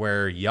this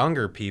where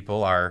younger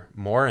people are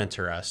more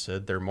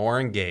interested, they're more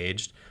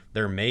engaged,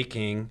 they're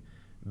making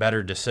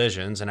better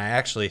decisions. And I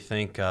actually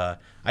think I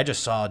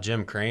just saw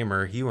Jim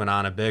Cramer. He went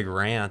on a big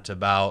rant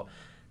about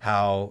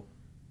how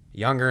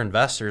younger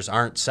investors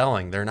aren't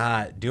selling. They're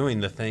not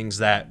doing the things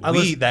that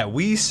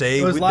we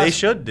say they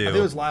should do. I think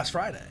it was last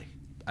Friday.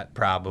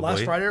 Probably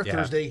last Friday or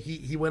Thursday,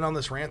 he went on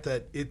this rant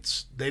that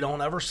they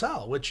don't ever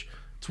sell, which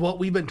it's what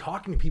we've been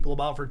talking to people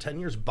about for 10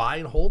 years. Buy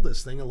and hold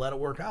this thing and let it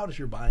work out as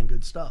you're buying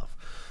good stuff.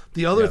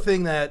 The other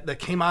thing that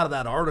came out of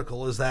that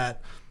article is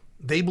that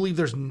they believe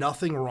there's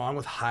nothing wrong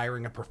with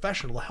hiring a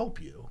professional to help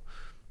you.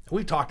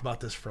 We've talked about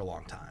this for a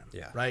long time,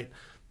 right?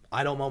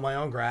 I don't mow my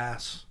own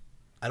grass.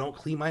 I don't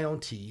clean my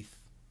own teeth.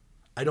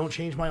 I don't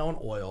change my own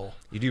oil.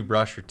 You do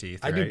brush your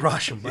teeth, right? I do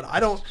brush them, but I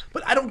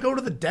don't go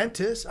to the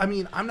dentist. I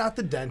mean, I'm not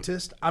the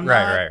dentist. I'm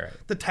not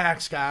the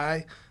tax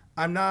guy.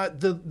 I'm not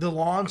the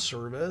lawn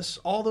service.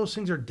 All those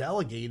things are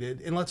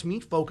delegated and lets me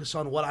focus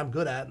on what I'm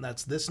good at, and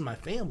that's this and my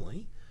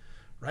family,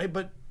 right?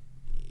 But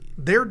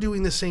they're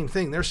doing the same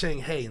thing. They're saying,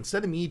 hey,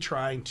 instead of me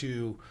trying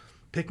to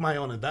pick my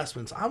own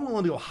investments, I'm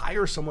willing to go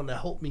hire someone to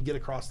help me get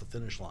across the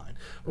finish line.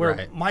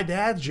 Where my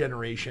dad's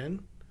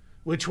generation,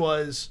 which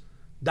was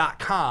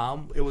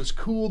 .com, it was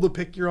cool to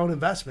pick your own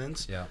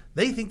investments. Yeah.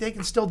 They think they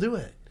can still do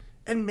it.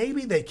 And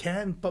maybe they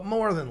can, but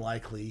more than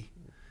likely,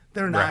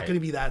 they're not going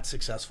to be that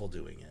successful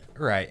doing it.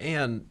 Right.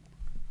 And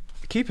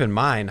keep in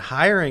mind,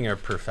 hiring a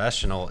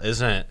professional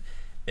isn't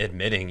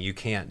admitting you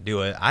can't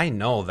do it. I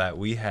know that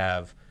we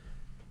have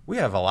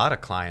a lot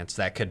of clients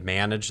that could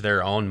manage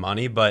their own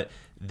money, but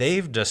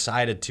they've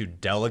decided to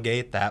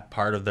delegate that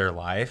part of their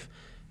life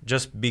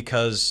just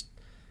because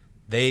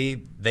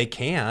they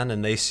can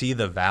and they see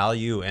the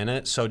value in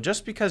it. So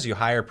just because you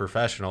hire a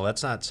professional,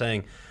 that's not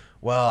saying,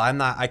 well,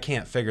 I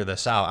can't figure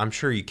this out. I'm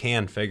sure you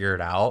can figure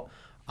it out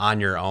on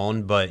your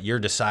own, but you're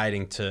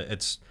deciding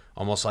it's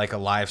almost like a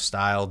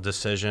lifestyle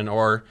decision,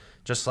 or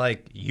just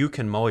like you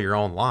can mow your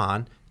own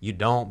lawn, you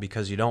don't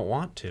because you don't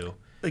want to.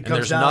 And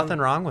there's nothing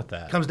wrong with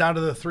that. It comes down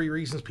to the 3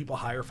 reasons people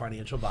hire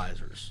financial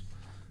advisors: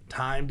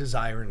 time,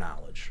 desire, and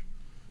knowledge.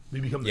 We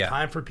become the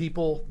time for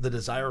people, the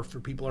desire for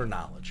people, or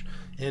knowledge.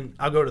 And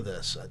I'll go to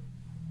this.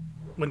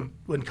 When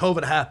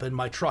COVID happened,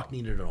 my truck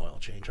needed an oil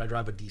change. I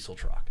drive a diesel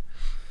truck.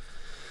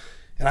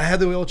 And I had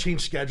the oil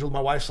change scheduled. My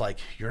wife's like,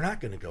 you're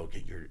not going to go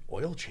get your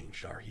oil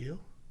changed, are you?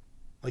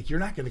 Like, you're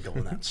not going to go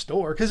in that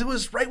store. Because it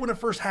was right when it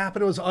first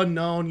happened. It was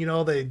unknown. You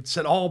know, they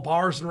said all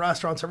bars and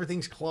restaurants,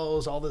 everything's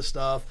closed, all this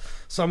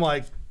stuff. So I'm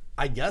like,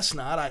 I guess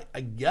not.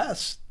 I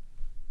guess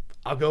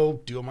I'll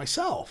go do it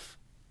myself.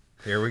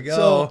 Here we go.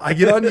 So I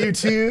get on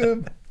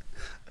YouTube,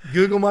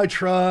 Google my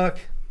truck,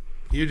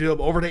 YouTube,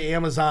 over to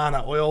Amazon.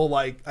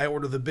 I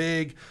order the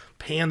big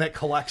pan that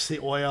collects the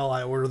oil.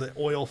 I order the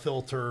oil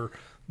filter,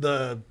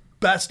 the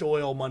best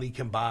oil money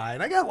can buy.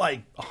 And I got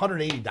like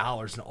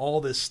 $180 and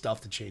all this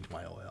stuff to change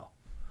my oil.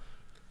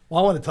 Well,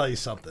 I want to tell you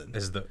something.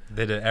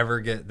 Did it ever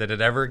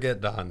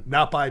get done?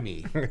 Not by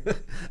me.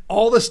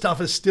 All this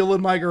stuff is still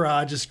in my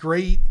garage. This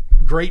great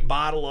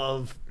bottle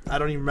of, I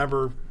don't even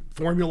remember,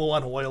 Formula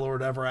One oil or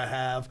whatever I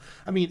have.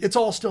 I mean, it's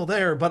all still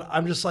there, but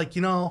I'm just like, I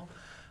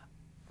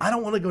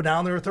don't want to go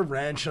down there with a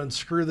wrench and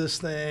unscrew this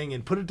thing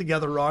and put it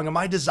together wrong. And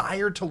my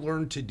desire to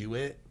learn to do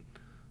it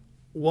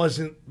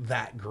wasn't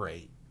that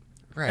great.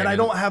 Right. And I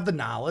don't have the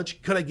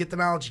knowledge. Could I get the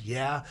knowledge?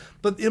 Yeah.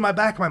 But in my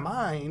back of my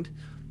mind,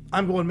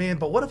 I'm going, man,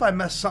 but what if I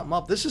mess something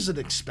up? This is an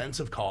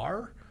expensive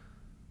car.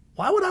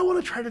 Why would I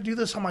want to try to do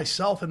this on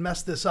myself and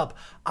mess this up?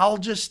 I'll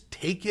just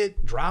take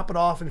it, drop it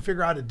off, and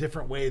figure out a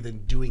different way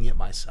than doing it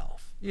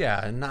myself.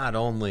 Yeah, and not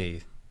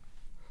only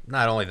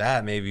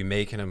that, maybe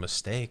making a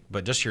mistake,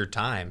 but just your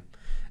time.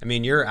 I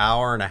mean, your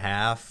hour and a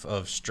half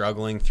of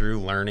struggling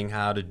through learning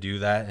how to do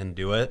that and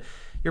do it,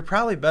 you're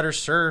probably better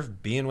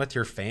served being with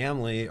your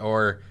family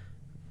or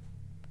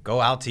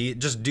go out to eat.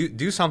 Just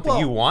do something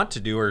you want to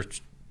do or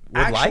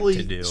would like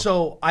to do.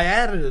 So I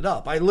added it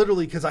up. I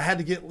literally, because I had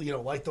to get,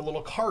 like the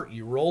little cart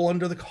you roll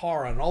under the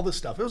car on and all this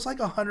stuff. It was like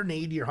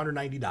 $180 or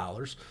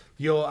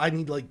 $190. I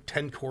need like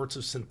 10 quarts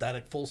of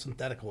full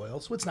synthetic oil,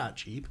 so it's not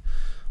cheap.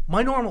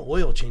 My normal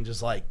oil change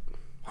is like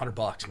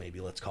 $100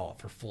 maybe, let's call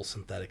it, for full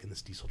synthetic in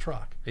this diesel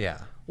truck. Yeah.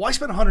 Well, I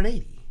spent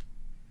 $180.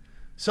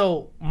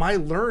 So my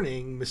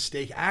learning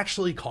mistake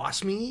actually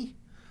cost me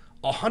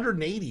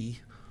 $180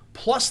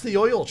 plus the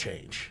oil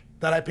change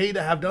that I paid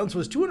to have done. So it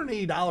was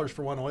 $280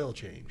 for one oil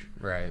change.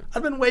 Right.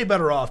 I've been way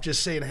better off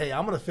just saying, hey,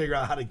 I'm going to figure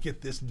out how to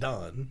get this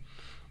done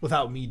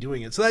without me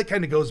doing it. So that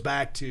kind of goes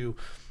back to,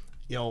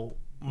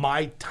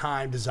 my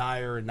time,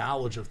 desire, and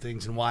knowledge of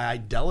things and why I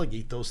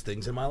delegate those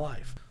things in my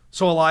life.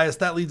 So Elias,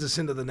 that leads us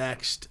into the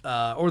next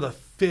or the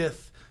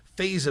 5th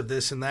phase of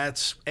this, and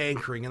that's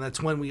anchoring. And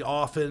that's when we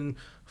often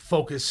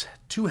focus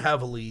too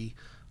heavily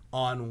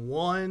on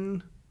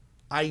one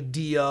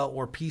idea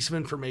or piece of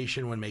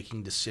information when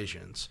making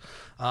decisions.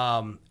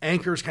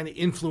 Anchors kind of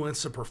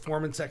influence the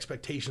performance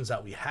expectations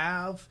that we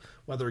have,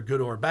 whether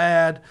good or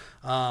bad.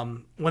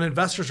 When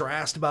investors are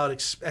asked about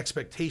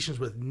expectations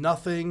with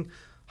nothing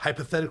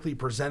hypothetically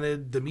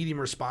presented, the median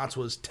response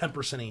was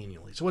 10%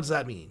 annually. So what does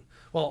that mean?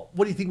 Well,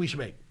 what do you think we should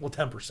make? Well,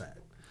 10%.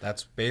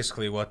 That's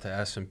basically what the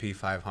S&P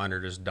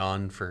 500 has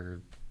done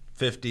for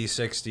 50,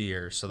 60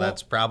 years. So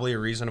that's probably a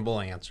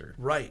reasonable answer.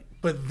 Right.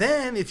 But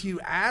then if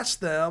you ask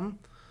them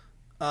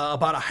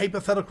about a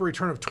hypothetical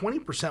return of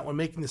 20% when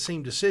making the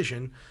same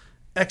decision,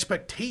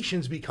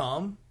 expectations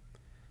become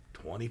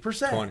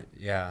 20%.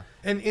 Yeah.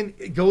 And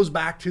it goes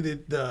back to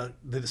the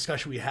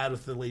discussion we had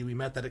with the lady we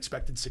met that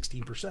expected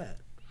 16%.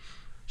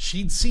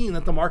 She'd seen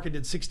that the market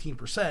did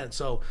 16%,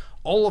 so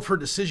all of her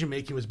decision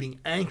making was being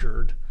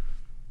anchored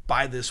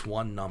by this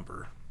one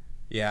number.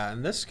 Yeah,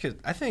 and this could,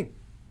 I think,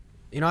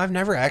 I've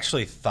never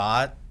actually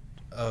thought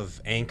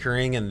of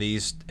anchoring in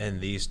these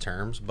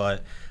terms,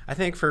 but I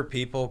think for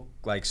people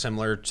like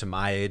similar to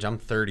my age, I'm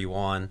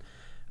 31.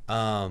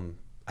 I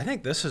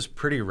think this is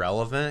pretty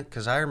relevant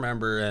because I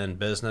remember in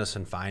business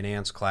and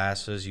finance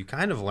classes, you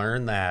kind of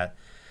learn that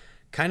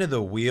kind of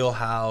the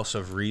wheelhouse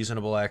of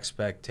reasonable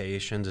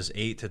expectations is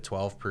 8 to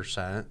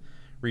 12%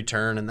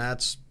 return, and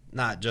that's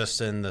not just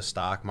in the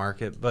stock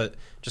market, but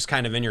just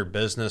kind of in your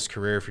business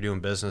career if you're doing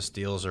business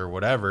deals or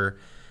whatever.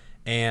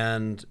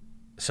 And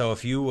so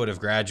if you would have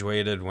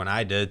graduated when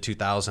I did,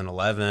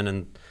 2011,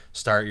 and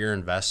start your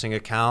investing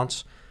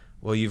accounts,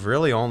 well, you've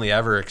really only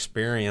ever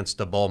experienced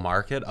a bull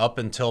market up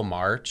until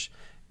March.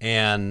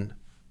 And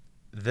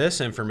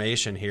this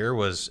information here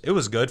was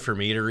good for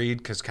me to read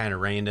because kind of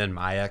reined in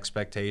my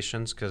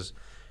expectations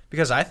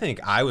because I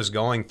think I was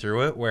going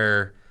through it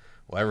where,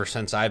 well, ever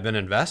since I've been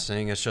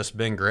investing, it's just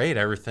been great.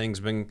 Everything's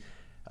been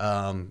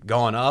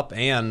going up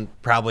and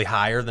probably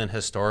higher than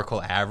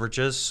historical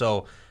averages.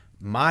 So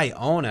my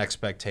own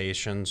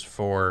expectations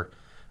for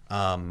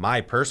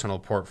my personal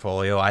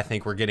portfolio, I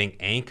think we're getting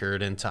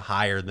anchored into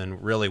higher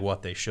than really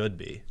what they should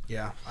be.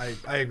 Yeah,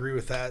 I agree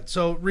with that.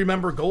 So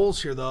remember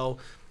goals here, though.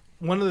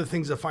 One of the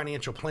things a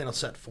financial plan will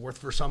set forth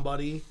for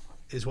somebody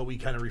is what we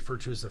kind of refer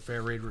to as the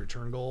fair rate of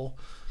return goal.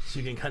 So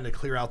you can kind of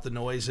clear out the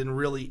noise and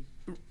really,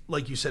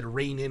 like you said,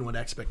 rein in what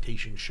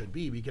expectations should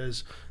be,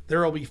 because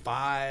there will be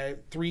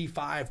 3,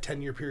 5,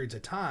 10-year periods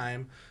of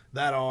time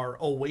that are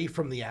away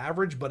from the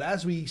average. But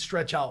as we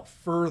stretch out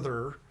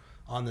further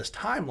on this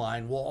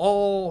timeline, we'll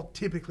all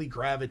typically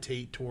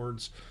gravitate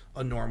towards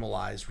a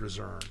normalized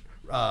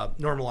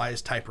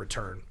normalized type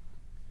return.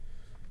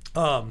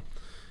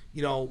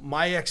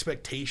 My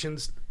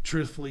expectations,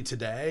 truthfully,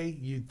 today,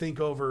 you'd think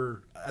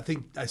over, I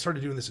think I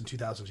started doing this in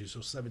 2002, so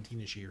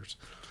 17-ish years.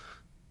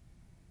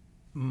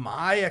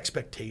 My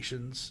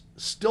expectations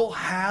still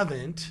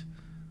haven't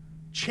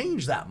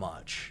changed that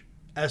much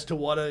as to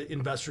what an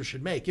investor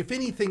should make. If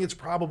anything, it's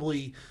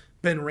probably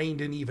been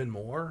reined in even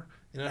more,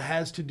 and it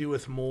has to do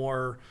with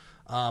more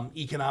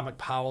economic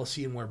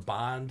policy and where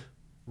bond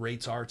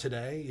rates are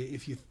today.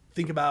 If you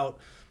think about,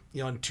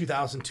 in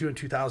 2002 and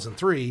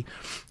 2003,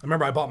 I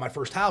remember I bought my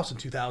first house in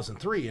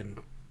 2003, and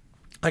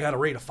I got a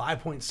rate of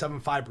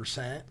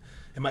 5.75%.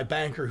 And my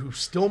banker, who's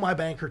still my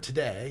banker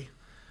today,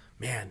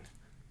 man,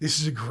 this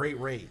is a great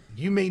rate.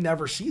 You may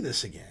never see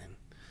this again.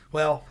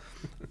 Well,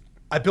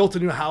 I built a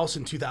new house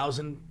in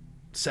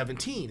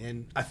 2017,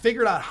 and I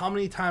figured out how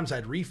many times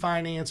I'd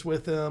refinance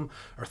with him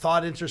or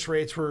thought interest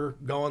rates were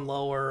going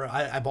lower.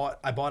 I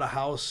bought a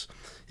house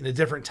in a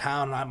different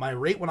town, and my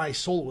rate when I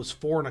sold it was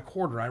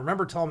 4.25%. I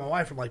remember telling my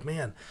wife, I'm like,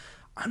 man,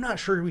 I'm not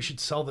sure we should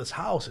sell this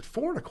house at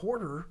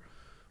 4.25%.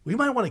 We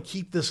might want to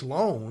keep this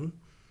loan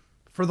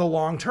for the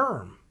long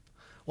term.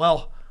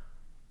 Well,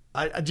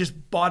 I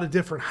just bought a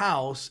different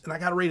house, and I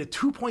got a rate of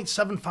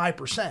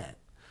 2.75%.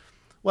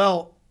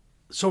 Well,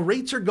 so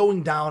rates are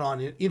going down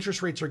on it.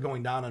 Interest rates are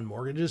going down on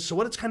mortgages. So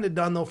what it's kind of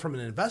done, though, from an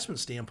investment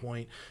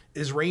standpoint,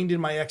 is reined in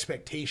my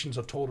expectations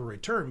of total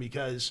return.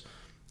 Because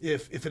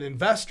if an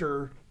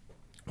investor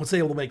was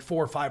able to make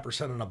 4 or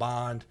 5% on a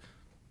bond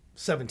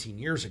 17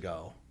 years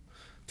ago,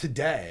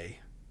 today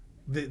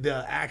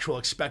the actual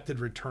expected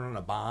return on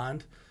a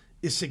bond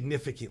is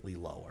significantly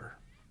lower,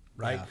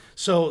 right? Yeah.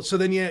 So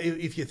then,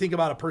 if you think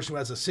about a person who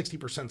has a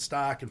 60%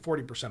 stock and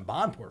 40%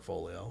 bond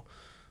portfolio,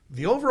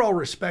 the overall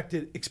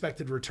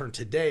expected return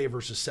today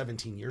versus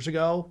 17 years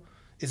ago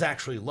is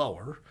actually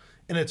lower.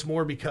 And it's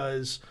more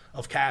because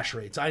of cash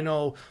rates. I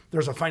know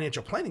there's a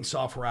financial planning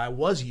software I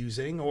was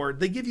using, or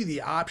they give you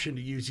the option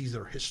to use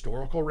either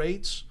historical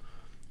rates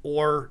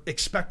or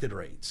expected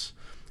rates.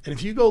 And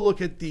if you go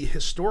look at the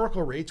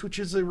historical rates, which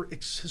is the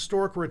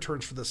historical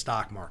returns for the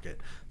stock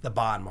market, the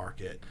bond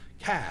market,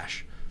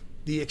 cash,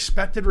 the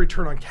expected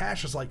return on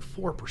cash is like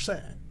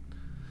 4%.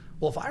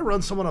 Well, if I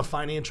run someone a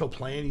financial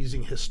plan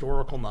using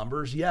historical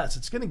numbers, yes,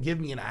 it's going to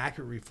give me an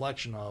accurate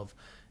reflection of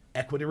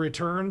equity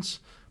returns,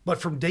 but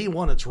from day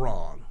one, it's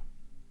wrong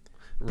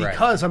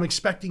because I'm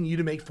expecting you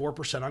to make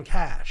 4% on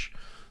cash.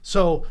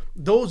 So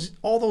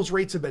all those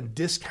rates have been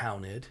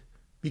discounted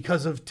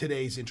because of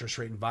today's interest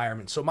rate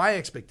environment. So my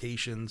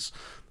expectations,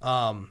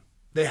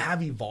 they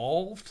have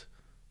evolved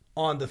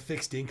on the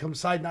fixed income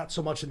side, not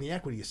so much in the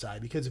equity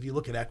side, because if you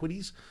look at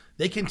equities,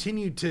 they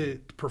continue to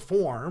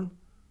perform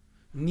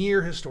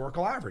near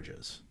historical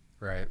averages.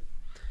 Right.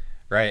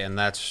 And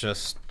that's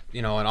just,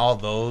 and all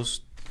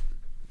those,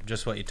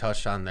 just what you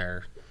touched on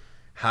there,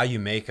 how you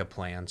make a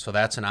plan. So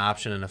that's an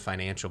option in a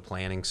financial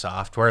planning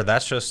software.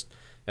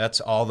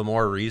 That's all the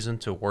more reason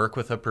to work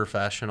with a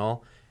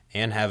professional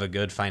and have a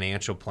good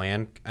financial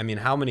plan. I mean,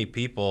 how many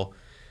people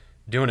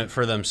doing it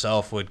for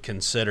themselves would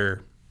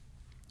consider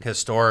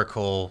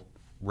historical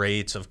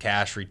rates of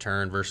cash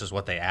return versus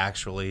what they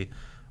actually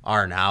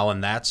are now?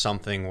 And that's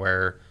something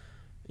where,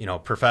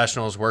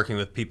 professionals working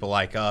with people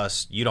like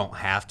us, you don't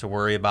have to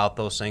worry about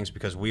those things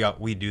because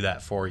we do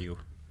that for you.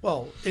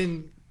 Well,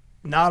 and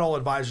not all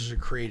advisors are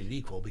created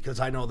equal, because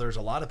I know there's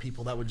a lot of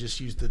people that would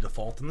just use the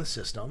default in the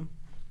system.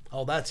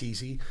 Oh, that's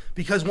easy.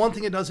 Because one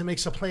thing it does, it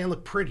makes a plan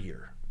look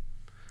prettier.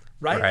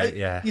 Right?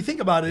 Yeah. You think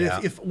about it,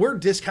 if we're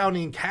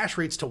discounting cash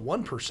rates to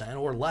 1%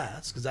 or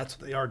less, because that's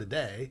what they are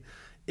today,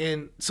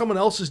 and someone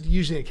else is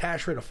using a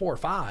cash rate of 4 or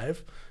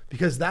 5,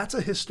 because that's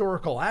a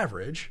historical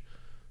average,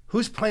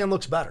 whose plan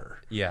looks better?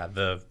 Yeah,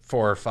 the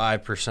 4 or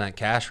 5%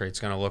 cash rate is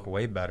going to look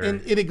way better.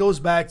 And it goes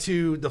back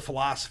to the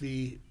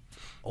philosophy: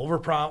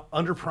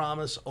 under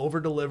promise, over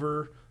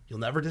deliver. You'll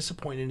never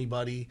disappoint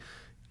anybody.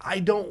 I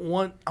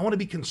want to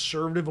be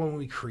conservative when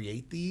we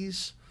create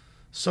these,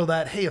 so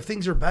that, hey, if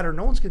things are better,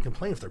 no one's going to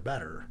complain if they're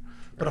better.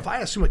 But if I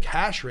assume a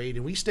cash rate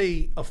and we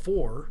stay a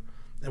 4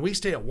 and we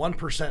stay at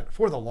 1%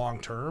 for the long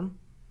term,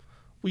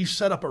 we've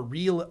set up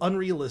a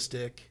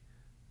unrealistic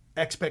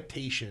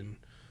expectation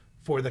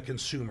for the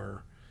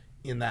consumer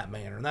in that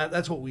manner. And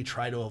that's what we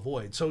try to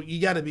avoid. So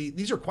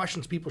these are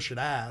questions people should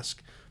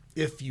ask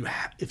if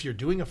you're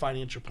doing a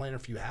financial plan, or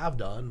if you have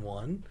done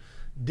one.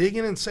 Dig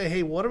in and say,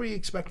 hey, what are we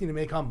expecting to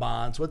make on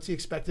bonds? What's the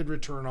expected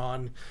return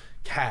on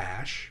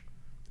cash?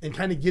 And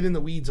kind of get in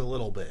the weeds a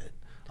little bit.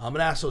 And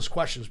ask those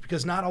questions,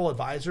 because not all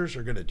advisors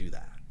are going to do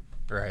that.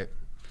 Right.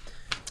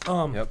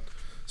 Yep.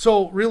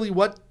 So really,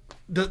 what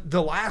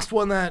the last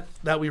one that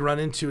we run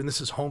into, and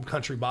this is home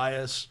country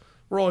bias.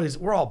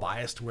 We're all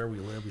biased to where we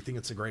live. We think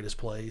it's the greatest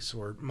place,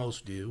 or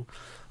most do,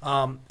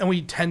 and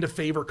we tend to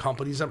favor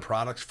companies and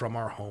products from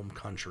our home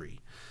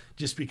country,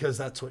 just because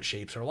that's what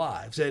shapes our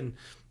lives. And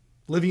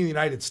living in the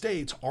United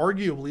States,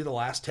 arguably the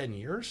last 10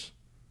 years,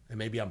 and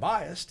maybe I'm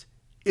biased,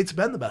 it's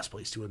been the best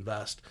place to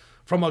invest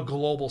from a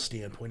global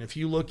standpoint. If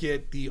you look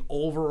at the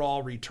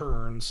overall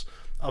returns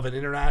of an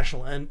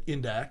international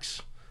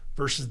index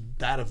versus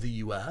that of the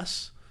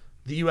U.S.,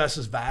 the U.S.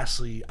 has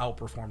vastly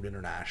outperformed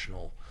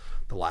international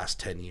the last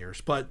 10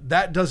 years. But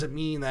that doesn't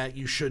mean that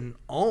you shouldn't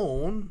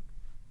own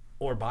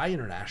or buy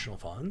international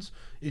funds.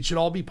 It should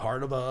all be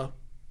part of a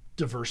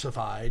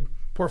diversified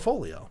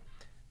portfolio.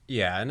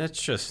 Yeah, and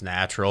it's just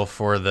natural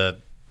for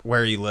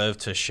where you live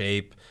to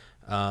shape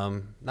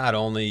not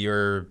only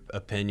your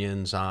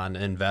opinions on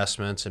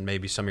investments and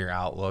maybe some of your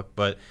outlook,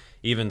 but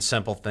even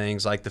simple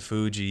things like the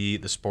food you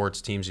eat, the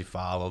sports teams you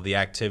follow, the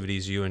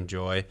activities you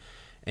enjoy.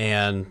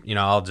 And,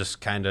 I'll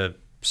just kind of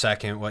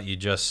second what you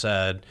just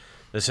said.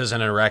 This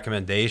isn't a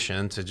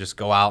recommendation to just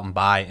go out and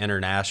buy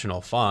international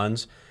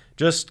funds.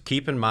 Just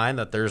keep in mind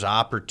that there's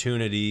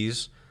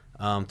opportunities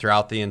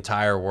throughout the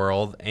entire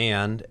world,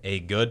 and a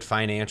good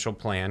financial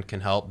plan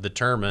can help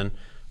determine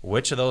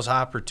which of those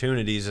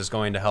opportunities is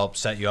going to help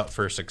set you up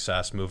for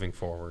success moving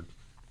forward.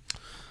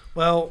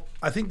 Well,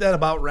 I think that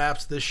about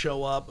wraps this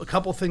show up. A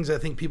couple things I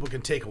think people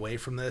can take away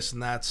from this,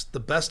 and that's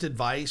the best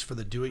advice for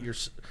the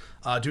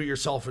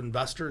do-it-yourself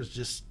investor is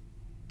just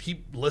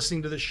keep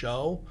listening to the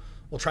show.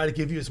 We'll try to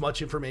give you as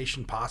much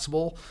information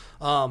possible.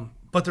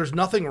 But there's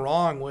nothing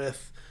wrong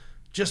with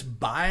just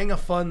buying a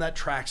fund that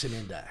tracks an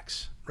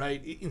index,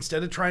 right?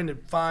 Instead of trying to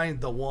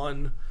find the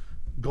one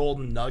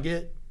golden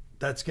nugget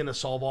that's going to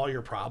solve all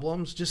your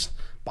problems, just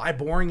buy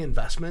boring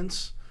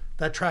investments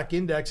that track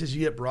indexes.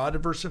 You get broad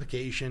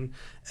diversification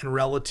and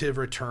relative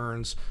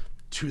returns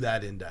to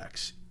that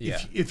index. Yeah.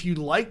 If you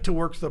like to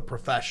work with a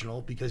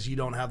professional because you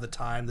don't have the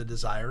time, the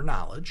desire,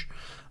 knowledge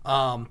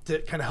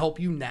to kind of help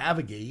you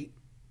navigate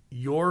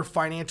your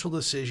financial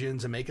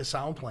decisions and make a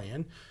sound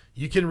plan,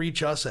 you can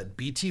reach us at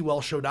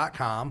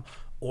btwellshow.com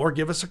or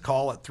give us a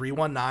call at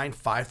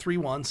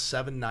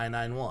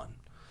 319-531-7991.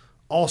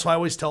 Also, I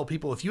always tell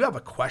people, if you have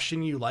a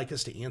question you'd like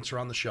us to answer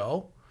on the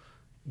show,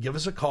 give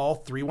us a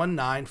call,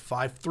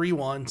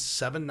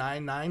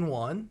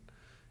 319-531-7991,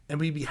 and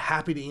we'd be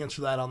happy to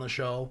answer that on the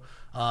show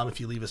if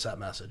you leave us that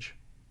message.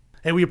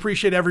 Hey, we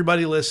appreciate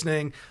everybody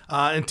listening.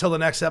 Until the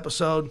next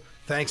episode,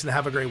 thanks and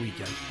have a great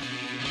weekend.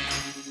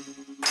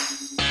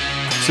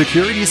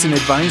 Securities and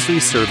advisory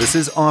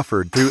services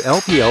offered through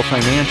LPL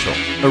Financial,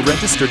 a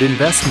registered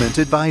investment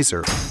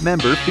advisor,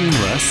 member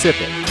FINRA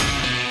SIPC.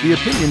 The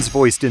opinions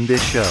voiced in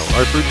this show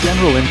are for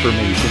general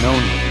information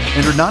only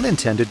and are not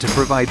intended to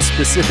provide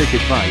specific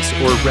advice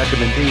or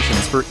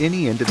recommendations for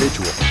any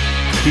individual.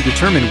 To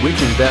determine which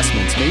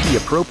investments may be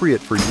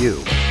appropriate for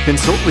you,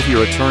 consult with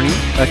your attorney,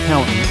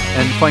 accountant,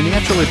 and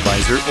financial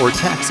advisor or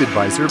tax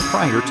advisor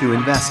prior to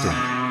investing.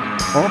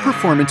 All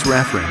performance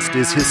referenced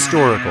is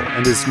historical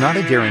and is not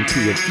a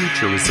guarantee of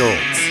future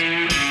results.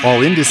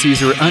 All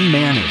indices are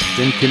unmanaged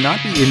and cannot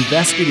be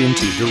invested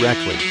into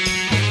directly.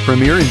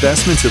 Premier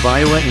Investments of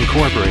Iowa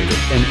Incorporated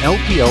and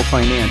LPL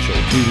Financial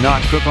do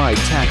not provide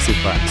tax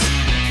advice.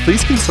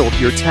 Please consult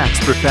your tax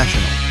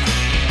professional.